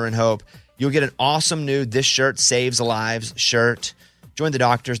a partner in hope. You'll get an awesome new This Shirt Saves Lives shirt. Join the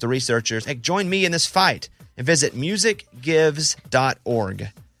doctors, the researchers. Hey, join me in this fight and visit musicgives.org.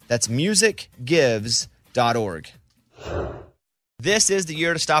 That's musicgives.org. This is the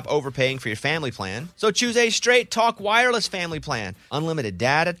year to stop overpaying for your family plan. So choose a Straight Talk Wireless family plan. Unlimited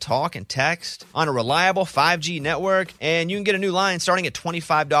data, talk, and text on a reliable 5G network. And you can get a new line starting at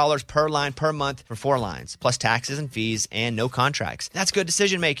 $25 per line per month for 4 lines, plus taxes and fees and no contracts. That's good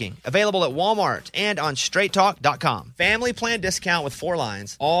decision making. Available at Walmart and on straighttalk.com. Family plan discount with 4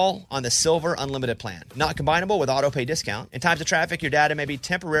 lines, all on the Silver Unlimited plan. Not combinable with auto pay discount. In times of traffic, your data may be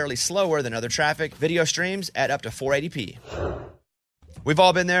temporarily slower than other traffic. Video streams at up to 480p. We've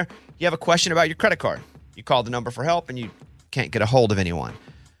all been there. You have a question about your credit card. You call the number for help and you can't get a hold of anyone.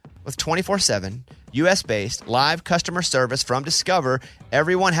 With 24/7, U.S.-based live customer service from Discover,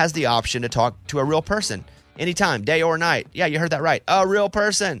 everyone has the option to talk to a real person anytime, day or night. Yeah, you heard that right. A real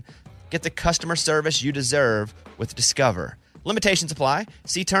person. Get the customer service you deserve with Discover. Limitations apply.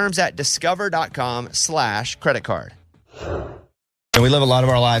 See terms at discover.com/credit card. And we live a lot of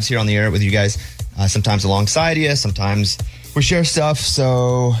our lives here on the air with you guys, sometimes alongside you, sometimes we share stuff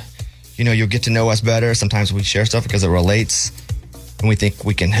so, you'll get to know us better. Sometimes we share stuff because it relates and we think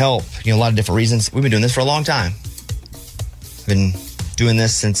we can help. A lot of different reasons. We've been doing this for a long time. I've been doing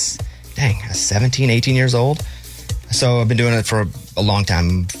this since, I was 17, 18 years old. So I've been doing it for a long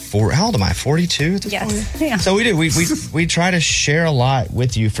time. How old am I? 42 at this point? Yeah. So we do. We try to share a lot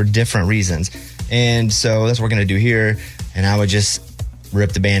with you for different reasons. And so that's what we're going to do here. And I would just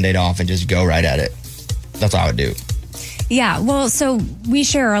rip the Band-Aid off and just go right at it. That's what I would do. Yeah, well, so we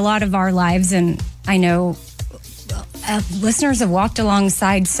share a lot of our lives, and I know listeners have walked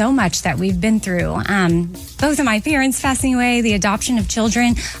alongside so much that we've been through. Both of my parents passing away, the adoption of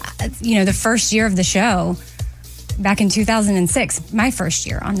children, the first year of the show, back in 2006, my first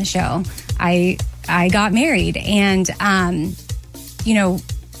year on the show, I got married, and,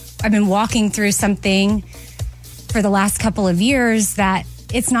 I've been walking through something for the last couple of years that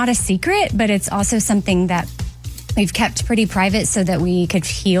it's not a secret, but it's also something that we've kept pretty private so that we could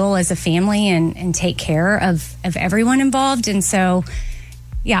heal as a family and take care of everyone involved. And so,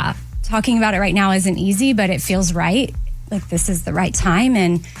 yeah, talking about it right now isn't easy, but it feels right. Like this is the right time.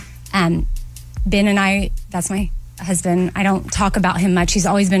 And Ben and I, that's my husband. I don't talk about him much. He's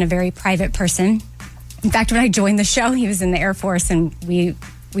always been a very private person. In fact, when I joined the show, he was in the Air Force, and we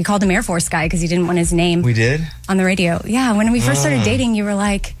called him Air Force Guy because he didn't want his name. We did? On the radio. Yeah, when we first started dating, you were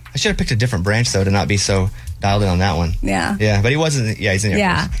like... I should have picked a different branch, though, to not be so dialed in on that one. Yeah. Yeah, but he wasn't. Yeah, he's in the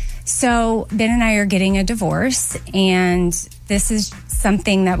Air Force. So Ben and I are getting a divorce, and this is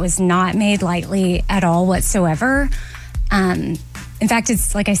something that was not made lightly at all whatsoever. In fact,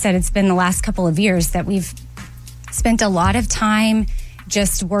 it's like I said, it's been the last couple of years that we've spent a lot of time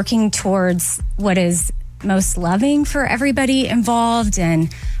just working towards what is most loving for everybody involved and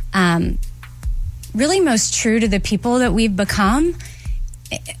really most true to the people that we've become.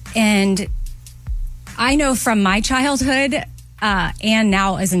 And I know from my childhood and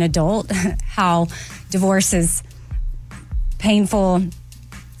now as an adult how divorce is painful,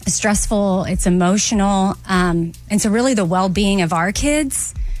 stressful, it's emotional. And so really the well-being of our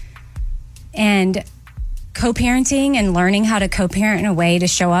kids and co-parenting and learning how to co-parent in a way to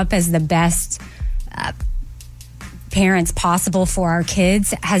show up as the best parents possible for our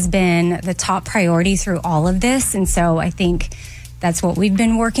kids has been the top priority through all of this. And so I think that's what we've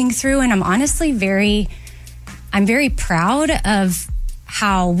been working through. And I'm honestly I'm very proud of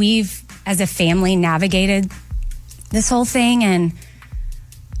how we've, as a family, navigated this whole thing. And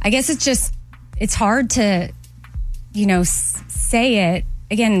I guess it's hard to, say it.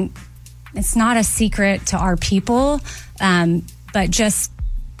 Again, it's not a secret to our people, but just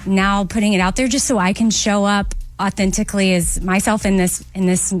now putting it out there just so I can show up authentically as myself in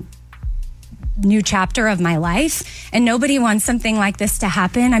this new chapter of my life. And nobody wants something like this to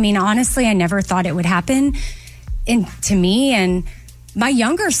happen. I mean, honestly, I never thought it would happen to me, and my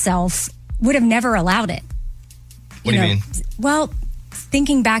younger self would have never allowed it. What do you mean? Well,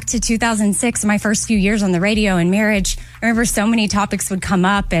 thinking back to 2006, my first few years on the radio and marriage, I remember so many topics would come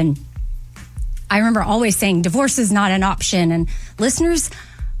up, and I remember always saying divorce is not an option, and listeners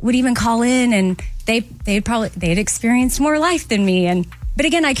would even call in, and they'd experienced more life than me. But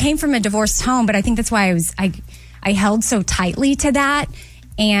again, I came from a divorced home, but I think that's why I held so tightly to that,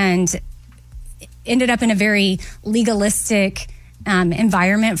 and ended up in a very legalistic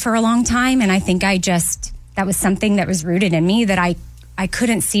environment for a long time. And I think that was something that was rooted in me that I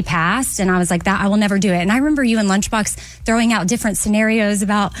couldn't see past. And I was like, I will never do it. And I remember you and Lunchbox throwing out different scenarios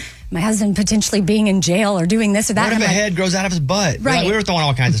about my husband potentially being in jail or doing this or that. What if a head grows out of his butt? Right. We were throwing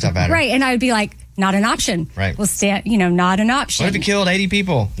all kinds of stuff at her. Right. And I would be like, not an option. Right. We'll stand, not an option. What if he killed 80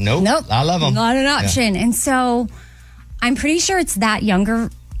 people? Nope. I love him. Not an option. Yeah. And so I'm pretty sure it's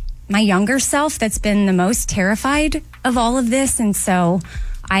my younger self that's been the most terrified of all of this. And so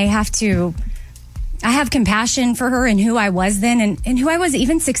I have compassion for her and who I was then and who I was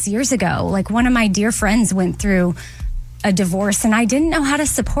even 6 years ago. Like, one of my dear friends went through a divorce and I didn't know how to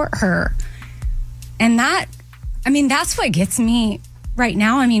support her. And that's what gets me right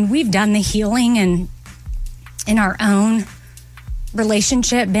now. I mean, we've done the healing and in our own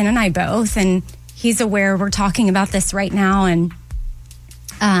relationship, Ben and I both, and he's aware we're talking about this right now. And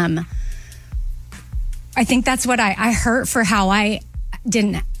I think that's what I hurt for, how I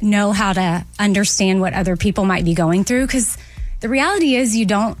didn't know how to understand what other people might be going through, because the reality is you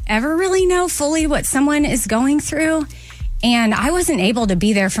don't ever really know fully what someone is going through. And I wasn't able to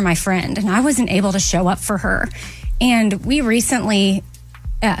be there for my friend, and I wasn't able to show up for her. And we recently,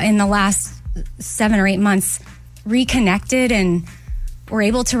 in the last 7 or 8 months, reconnected and were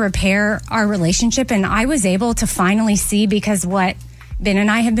able to repair our relationship. And I was able to finally see, because what Ben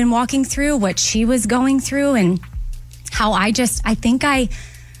and I have been walking through, what she was going through, and how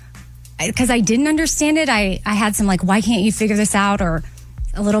because I didn't understand it, I had some why can't you figure this out, or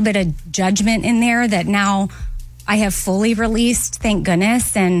a little bit of judgment in there that now I have fully released, thank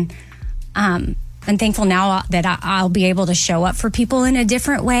goodness. And I'm thankful now that I'll be able to show up for people in a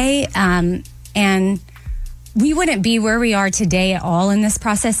different way. And we wouldn't be where we are today at all in this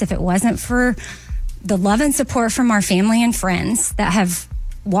process if it wasn't for the love and support from our family and friends that have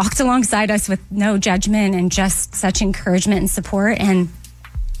walked alongside us with no judgment and just such encouragement and support, and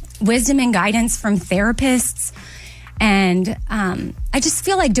wisdom and guidance from therapists. And I just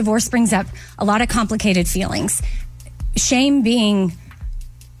feel like divorce brings up a lot of complicated feelings, shame being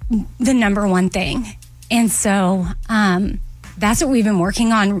the number one thing. And so that's what we've been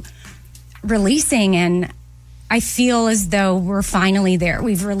working on releasing. And I feel as though we're finally there.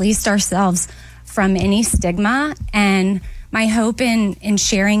 We've released ourselves from any stigma. And my hope in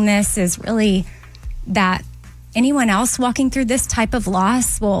sharing this is really that anyone else walking through this type of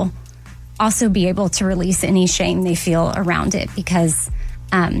loss will also be able to release any shame they feel around it, because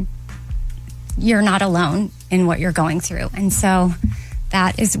you're not alone in what you're going through. And so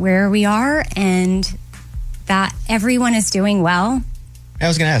that is where we are, and that everyone is doing well. I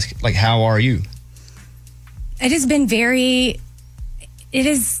was going to ask, how are you? It has been it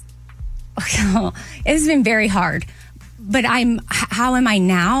has been very hard. But how am I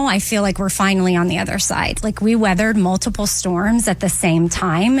now? I feel like we're finally on the other side. We weathered multiple storms at the same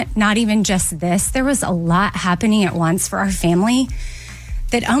time, not even just this. There was a lot happening at once for our family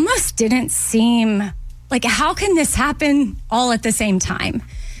that almost didn't seem how can this happen all at the same time?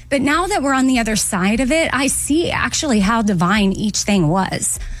 But now that we're on the other side of it, I see actually how divine each thing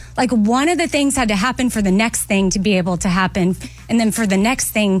was. One of the things had to happen for the next thing to be able to happen, and then for the next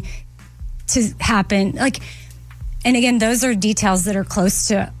thing to happen. And again, those are details that are close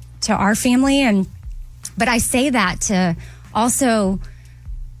to our family. But I say that to also,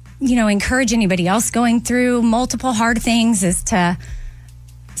 encourage anybody else going through multiple hard things, is to,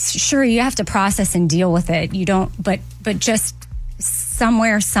 sure, you have to process and deal with it. You don't, but just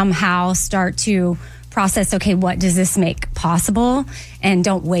somewhere, somehow start to process, okay, what does this make possible? And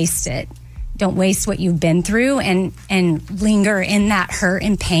don't waste it. Don't waste what you've been through and linger in that hurt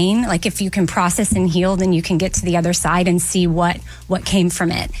and pain. If you can process and heal, then you can get to the other side and see what came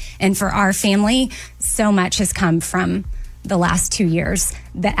from it. And for our family, so much has come from the last 2 years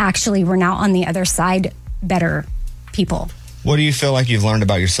that actually we're now on the other side better people. What do you feel like you've learned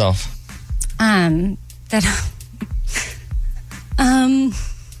about yourself?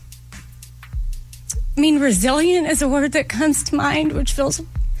 Resilient is a word that comes to mind, which feels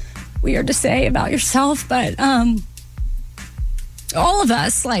weird to say about yourself, but all of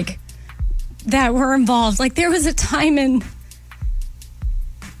us that were involved, there was a time in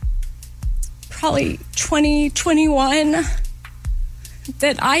probably 2021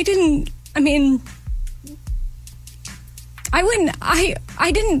 that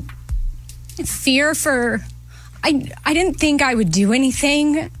I didn't fear for, I didn't think I would do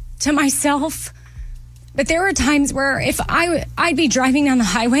anything to myself. But there were times where if I'd be driving down the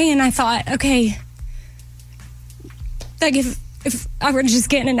highway and I thought, okay, like if I were to just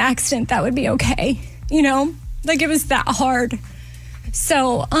get in an accident, that would be okay. You know, like it was that hard.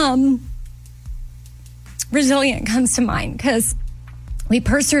 So, resilient comes to mind because we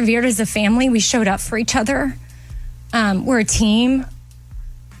persevered as a family. We showed up for each other. We're a team.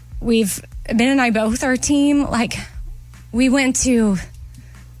 Ben and I both are a team. Like, we went to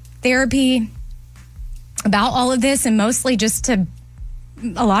therapy about all of this and mostly just to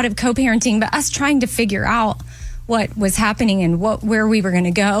a lot of co-parenting, but us trying to figure out what was happening and where we were going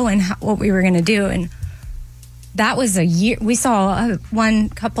to go and what we were going to do. And that was a year. We saw one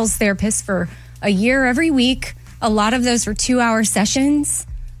couples therapist for a year every week. A lot of those were 2-hour sessions.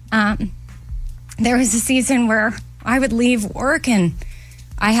 There was a season where I would leave work and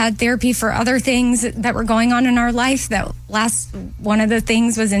I had therapy for other things that were going on in our life. One of the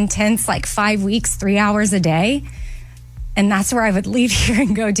things was intense, like 5 weeks, 3 hours a day. And that's where I would leave here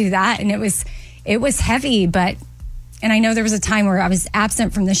and go do that. And it was heavy, and I know there was a time where I was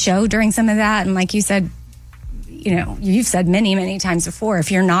absent from the show during some of that. And like you said, you know, you've said many, many times before,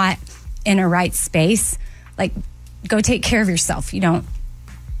 if you're not in a right space, like, go take care of yourself. You don't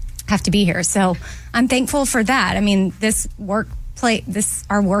have to be here. So I'm thankful for that. I mean,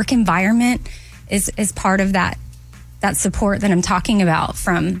 our work environment is part of that support that I'm talking about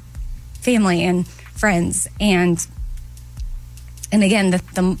from family and friends. And again, the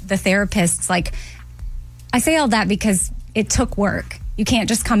therapists, like, I say all that because it took work. You can't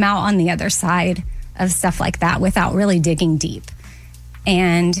just come out on the other side of stuff like that without really digging deep.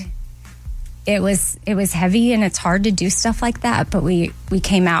 And it was heavy and it's hard to do stuff like that, but we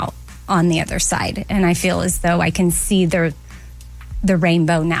came out on the other side. And I feel as though I can see the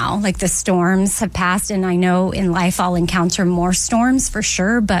rainbow now. Like, the storms have passed, and I know in life I'll encounter more storms for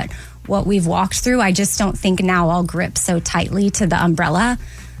sure, but what we've walked through, I just don't think now I'll grip so tightly to the umbrella.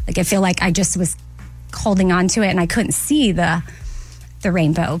 Like, I feel like I just was holding on to it and I couldn't see the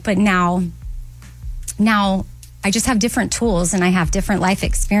rainbow. But now I just have different tools and I have different life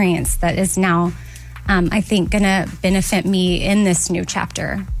experience that is now, I think, gonna benefit me in this new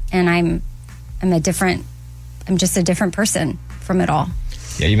chapter. And I'm just a different person from it all.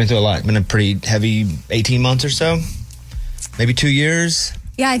 Yeah, you've been through a lot. It's been a pretty heavy 18 months or so, maybe 2 years.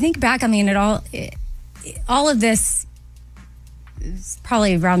 Yeah, I think back, I mean, all of this is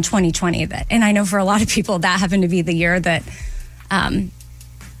probably around 2020. And I know for a lot of people that happened to be the year that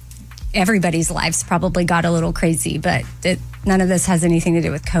everybody's lives probably got a little crazy, but none of this has anything to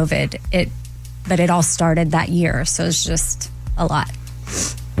do with COVID. But it all started that year, so it's just a lot.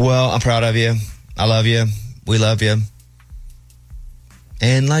 Well, I'm proud of you. I love you. We love you.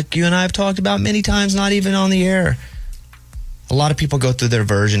 And like you and I have talked about many times, not even on the air, a lot of people go through their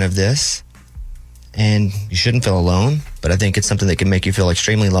version of this, and you shouldn't feel alone, but I think it's something that can make you feel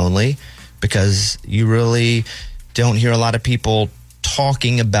extremely lonely because you really don't hear a lot of people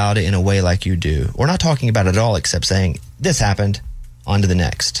talking about it in a way like you do. We're not talking about it at all except saying, this happened, on to the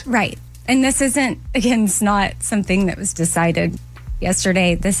next. Right. And this isn't, again, it's not something that was decided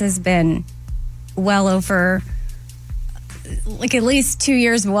yesterday. This has been well over, like, at least 2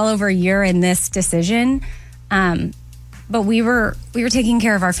 years, well over a year in this decision. But we were taking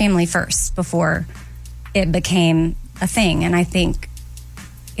care of our family first before it became a thing. And I think,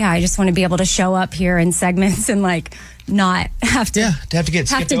 I just want to be able to show up here in segments and like not have to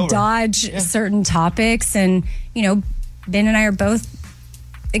dodge certain topics. And, you know, Ben and I are both,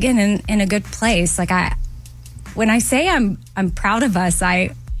 again, in a good place. Like, when I say I'm proud of us,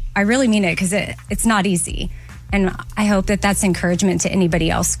 I really mean it, because it's not easy. And I hope that that's encouragement to anybody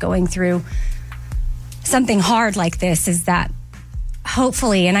else going through something hard like this, is that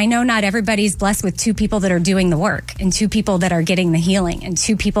hopefully, and I know not everybody's blessed with 2 people that are doing the work and 2 people that are getting the healing and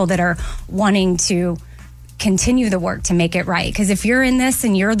 2 people that are wanting to continue the work to make it right. Because if you're in this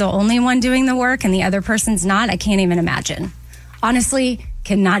and you're the only one doing the work and the other person's not, I can't even imagine. Honestly,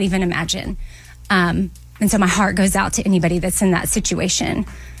 cannot even imagine. And so my heart goes out to anybody that's in that situation.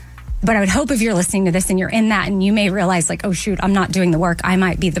 But I would hope if you're listening to this and you're in that and you may realize, like, oh shoot, I'm not doing the work, I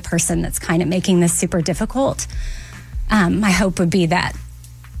might be the person that's kind of making this super difficult. My hope would be that,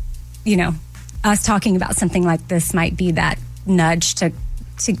 you know, us talking about something like this might be that nudge to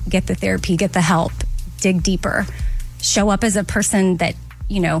get the therapy, get the help, dig deeper, show up as a person that,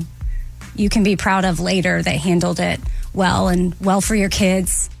 you know, you can be proud of later, that handled it well, and well for your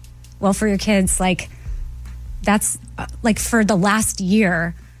kids. Like, that's like, for the last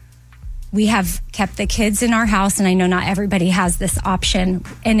year, we have kept the kids in our house, and I know not everybody has this option,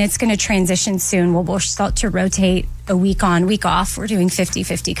 and it's going to transition soon. We'll start to rotate a week on, week off. We're doing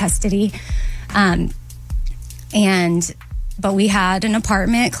 50-50 custody. But we had an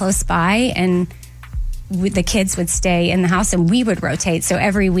apartment close by, and the kids would stay in the house, and we would rotate. So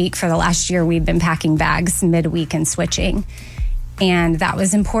every week for the last year, we've been packing bags midweek and switching. And that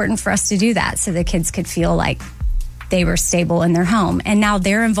was important for us to do that so the kids could feel like they were stable in their home. And now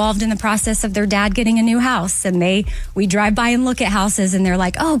they're involved in the process of their dad getting a new house. And we drive by and look at houses, and they're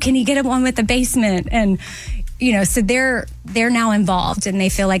like, oh, can you get one with a basement? And, so they're now involved, and they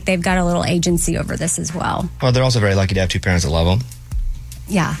feel like they've got a little agency over this as well. Well, they're also very lucky to have two parents that love them.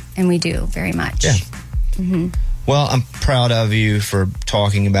 Yeah, and we do very much. Yeah. Mm-hmm. Well, I'm proud of you for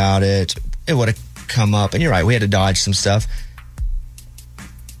talking about it. It would have come up, and you're right, we had to dodge some stuff.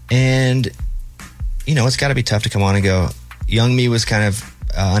 And, it's got to be tough to come on and go, young me was kind of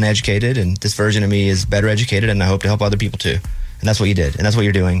uneducated, and this version of me is better educated, and I hope to help other people too. And that's what you did, and that's what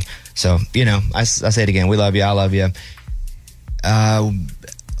you're doing. So, I say it again, we love you, I love you.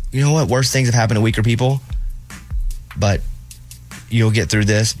 You know what? Worse things have happened to weaker people, but you'll get through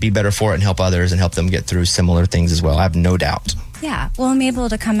this, be better for it, and help others and help them get through similar things as well. I have no doubt. Yeah, well, I'm able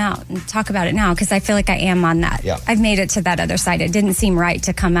to come out and talk about it now because I feel like I am on that. Yeah. I've made it to that other side. It didn't seem right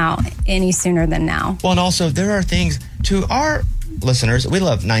to come out any sooner than now. Well, and also there are things to our listeners. We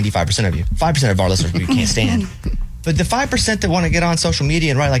love 95% of you. 5% of our listeners we can't stand. But the 5% that want to get on social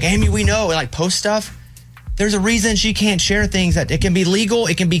media and write like, Amy, we know, and like post stuff, there's a reason she can't share things. That it can be legal,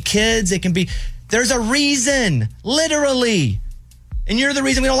 it can be kids, it can be, there's a reason, literally. And you're the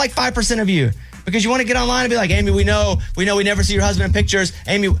reason we don't like 5% of you. Because you want to get online and be like, Amy, we know we never see your husband in pictures.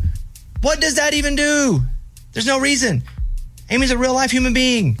 Amy, what does that even do? There's no reason. Amy's a real life human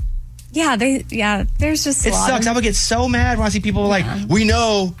being. Yeah, there's just it sucks. I would get so mad when I see people like, we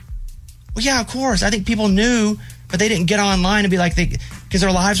know. Well, yeah, of course. I think people knew, but they didn't get online and be like, because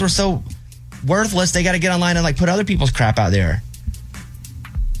their lives were so worthless, they got to get online and like put other people's crap out there.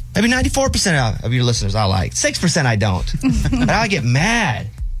 Maybe 94% of your listeners I like. 6% I don't. But I get mad.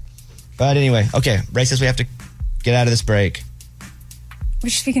 But anyway, okay, Ray says we have to get out of this break.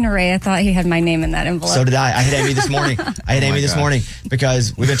 Speaking of Ray, I thought he had my name in that envelope. So did I. I hit Amy this morning. Morning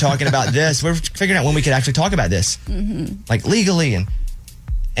because we've been talking about this. We're figuring out when we could actually talk about this, like legally,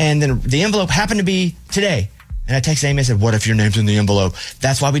 and then the envelope happened to be today. And I texted Amy and said, "What if your name's in the envelope?"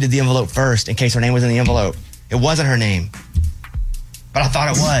 That's why we did the envelope first, in case her name was in the envelope. It wasn't her name, but I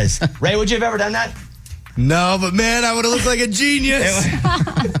thought it was. Ray, would you have ever done that? No, but man, I would have looked like a genius.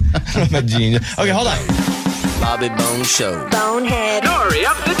 I'm a genius. Okay, hold on. Bobby Bone Show. Bonehead. Story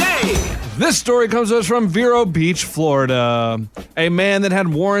of the day. This story comes to us from Vero Beach, Florida. A man that had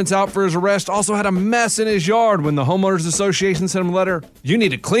warrants out for his arrest also had a mess in his yard when the homeowners association sent him a letter. You need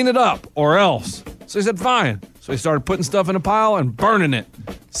to clean it up or else. So he said, fine. So he started putting stuff in a pile and burning it,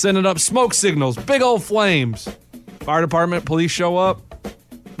 sending up smoke signals, big old flames. Fire department, police show up,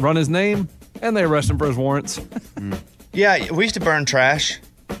 run his name, and they arrest him for his warrants. Yeah, we used to burn trash,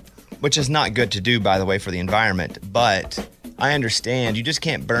 which is not good to do, by the way, for the environment. But I understand you just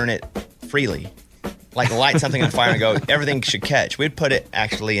can't burn it freely. Like light something on fire and go, everything should catch. We'd put it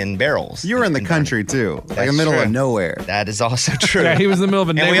actually in barrels. You were in the country, too. Like in the middle of nowhere. That is also true. Yeah, he was in the middle of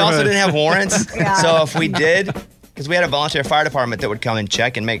a neighborhood. And we also didn't have warrants. So if we did, because we had a volunteer fire department that would come and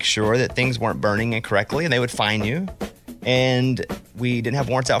check and make sure that things weren't burning incorrectly, and they would fine you. And we didn't have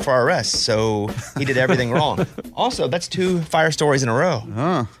warrants out for our arrests, so he did everything wrong. Also, that's 2 fire stories in a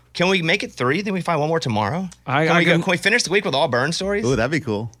row. Can we make it 3? Then we find one more tomorrow. Can we finish the week with all burn stories? Ooh, that'd be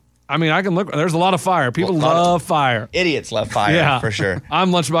cool. I mean, I can look. There's a lot of fire. People love fire. Idiots love fire, for sure.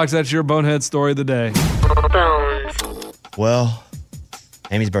 I'm Lunchbox. That's your bonehead story of the day. Well,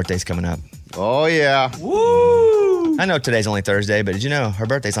 Amy's birthday's coming up. Oh, yeah. Woo! I know today's only Thursday, but did you know her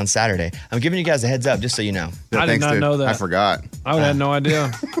birthday's on Saturday? I'm giving you guys a heads up just so you know. I did not know that. I forgot. I would have no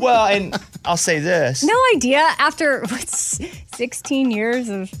idea. Well, and I'll say this. No idea after 16 years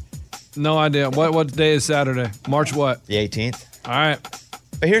of... No idea. What day is Saturday? March what? The 18th. All right.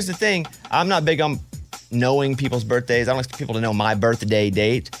 But here's the thing. I'm not big on knowing people's birthdays. I don't like people to know my birthday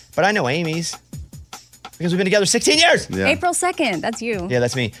date, but I know Amy's because we've been together 16 years. Yeah. April 2nd. That's you. Yeah,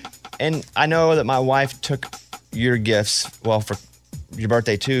 that's me. And I know that my wife took your gifts, well, for your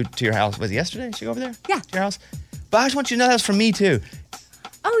birthday too, to your house. Was it yesterday? Did she go over there? Yeah. To your house? But I just want you to know that was from me too.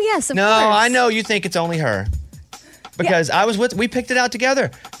 Oh, yes, of course. No, I know you think it's only her. Because we picked it out together.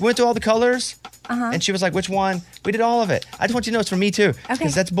 We went through all the colors. And she was like, which one? We did all of it. I just want you to know it's from me too. Okay.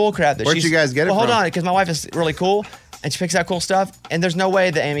 Because that's bullcrap. Where'd you guys get it from? Hold on, because my wife is really cool. and she picks out cool stuff, and there's no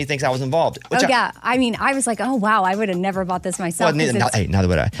way that Amy thinks I was involved. Yeah. I mean, I was like, oh, wow, I would have never bought this myself. Well, neither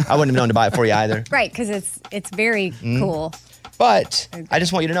would I. I wouldn't have known to buy it for you either. Right, because it's very cool. But I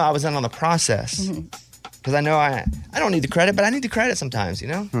just want you to know I was in on the process. Because I know I don't need the credit, but I need the credit sometimes, you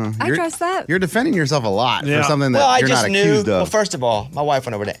know? I trust that. You're defending yourself a lot for something that you're not accused of. Well, first of all, my wife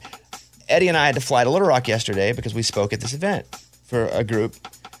went over to Eddie and I had to fly to Little Rock yesterday because we spoke at this event for a group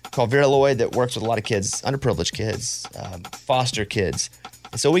called Vera Lloyd that works with a lot of kids, underprivileged kids, foster kids.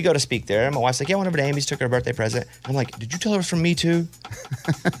 And so we go to speak there, and my wife's like, yeah, I went over to Amy's, took her a birthday present. I'm like, did you tell her it was from me too?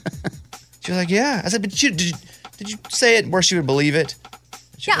 She was like, yeah. I said, but did you say it where she would believe it?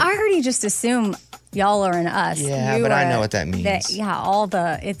 I heard you just assume y'all are an us. Yeah, but I know what that means. It's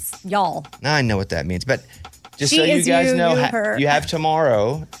y'all. I know what that means, but just so you guys know, you have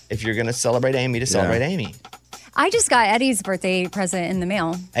tomorrow, if you're going to celebrate Amy, to celebrate Amy. I just got Eddie's birthday present in the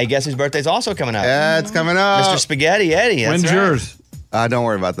mail. Hey, guess whose birthday's also coming up? Yeah, it's coming up. Mr. Spaghetti Eddie. When's yours? Don't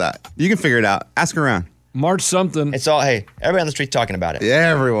worry about that. You can figure it out. Ask around. March something. It's all, hey, everybody on the street's talking about it. Yeah,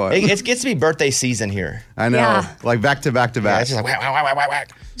 everyone. It gets to be birthday season here. I know. Like back to back to back. Yeah, it's just like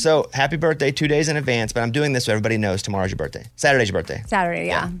whack. So happy birthday 2 days in advance, but I'm doing this so everybody knows tomorrow's your birthday. Saturday's your birthday. Saturday,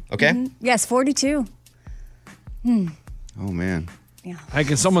 yeah. Okay? Yes, 42. Oh, man. Yeah. Hey,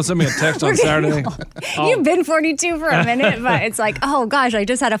 can someone send me a text on Saturday? You've been 42 for a minute, but it's like, oh gosh, I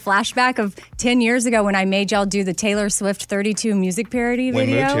just had a flashback of 10 years ago when I made y'all do the Taylor Swift 32 music parody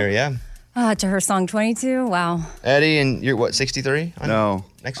video. We moved here, yeah. To her song 22. Wow. Eddie, and you're what, 63? No.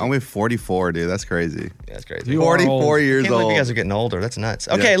 I'm 44, dude. That's crazy. Yeah, that's crazy. 44 years I can't believe old. you guys are getting older. That's nuts.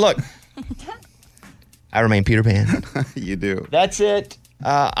 Okay, look. I remain Peter Pan. You do. That's it.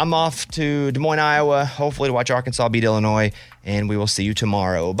 I'm off to Des Moines, Iowa, hopefully to watch Arkansas beat Illinois, and we will see you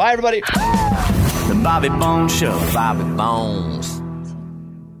tomorrow. Bye, everybody. The Bobby Bones Show. Bobby Bones.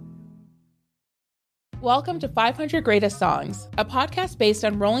 Welcome to 500 Greatest Songs, a podcast based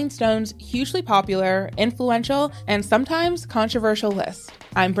on Rolling Stone's hugely popular, influential, and sometimes controversial list.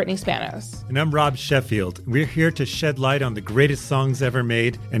 I'm Brittany Spanos. And I'm Rob Sheffield. We're here to shed light on the greatest songs ever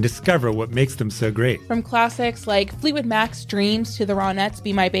made and discover what makes them so great. From classics like Fleetwood Mac's Dreams to the Ronettes'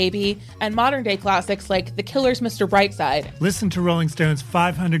 Be My Baby, and modern-day classics like The Killers' Mr. Brightside. Listen to Rolling Stone's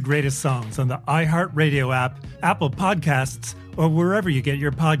 500 Greatest Songs on the iHeartRadio app, Apple Podcasts, or wherever you get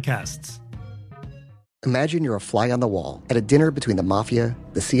your podcasts. Imagine you're a fly on the wall at a dinner between the Mafia,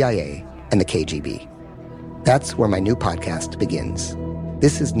 the CIA, and the KGB. That's where my new podcast begins.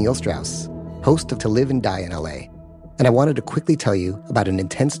 This is Neil Strauss, host of To Live and Die in LA, and I wanted to quickly tell you about an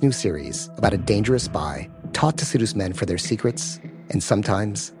intense new series about a dangerous spy taught to seduce men for their secrets and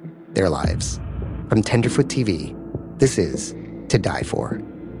sometimes their lives. From Tenderfoot TV, this is To Die For.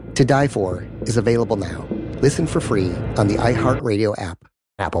 To Die For is available now. Listen for free on the iHeartRadio app,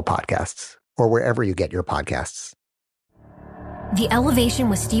 Apple Podcasts, or wherever you get your podcasts. The Elevation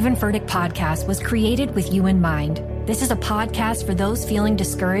with Stephen Furtick podcast was created with you in mind. This is a podcast for those feeling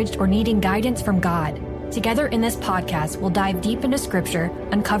discouraged or needing guidance from God. Together in this podcast, we'll dive deep into Scripture,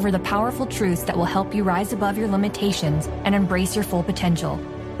 uncover the powerful truths that will help you rise above your limitations and embrace your full potential.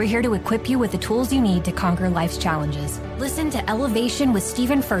 We're here to equip you with the tools you need to conquer life's challenges. Listen to Elevation with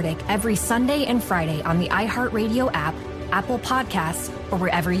Stephen Furtick every Sunday and Friday on the iHeartRadio app, Apple Podcasts, or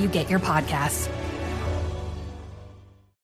wherever you get your podcasts.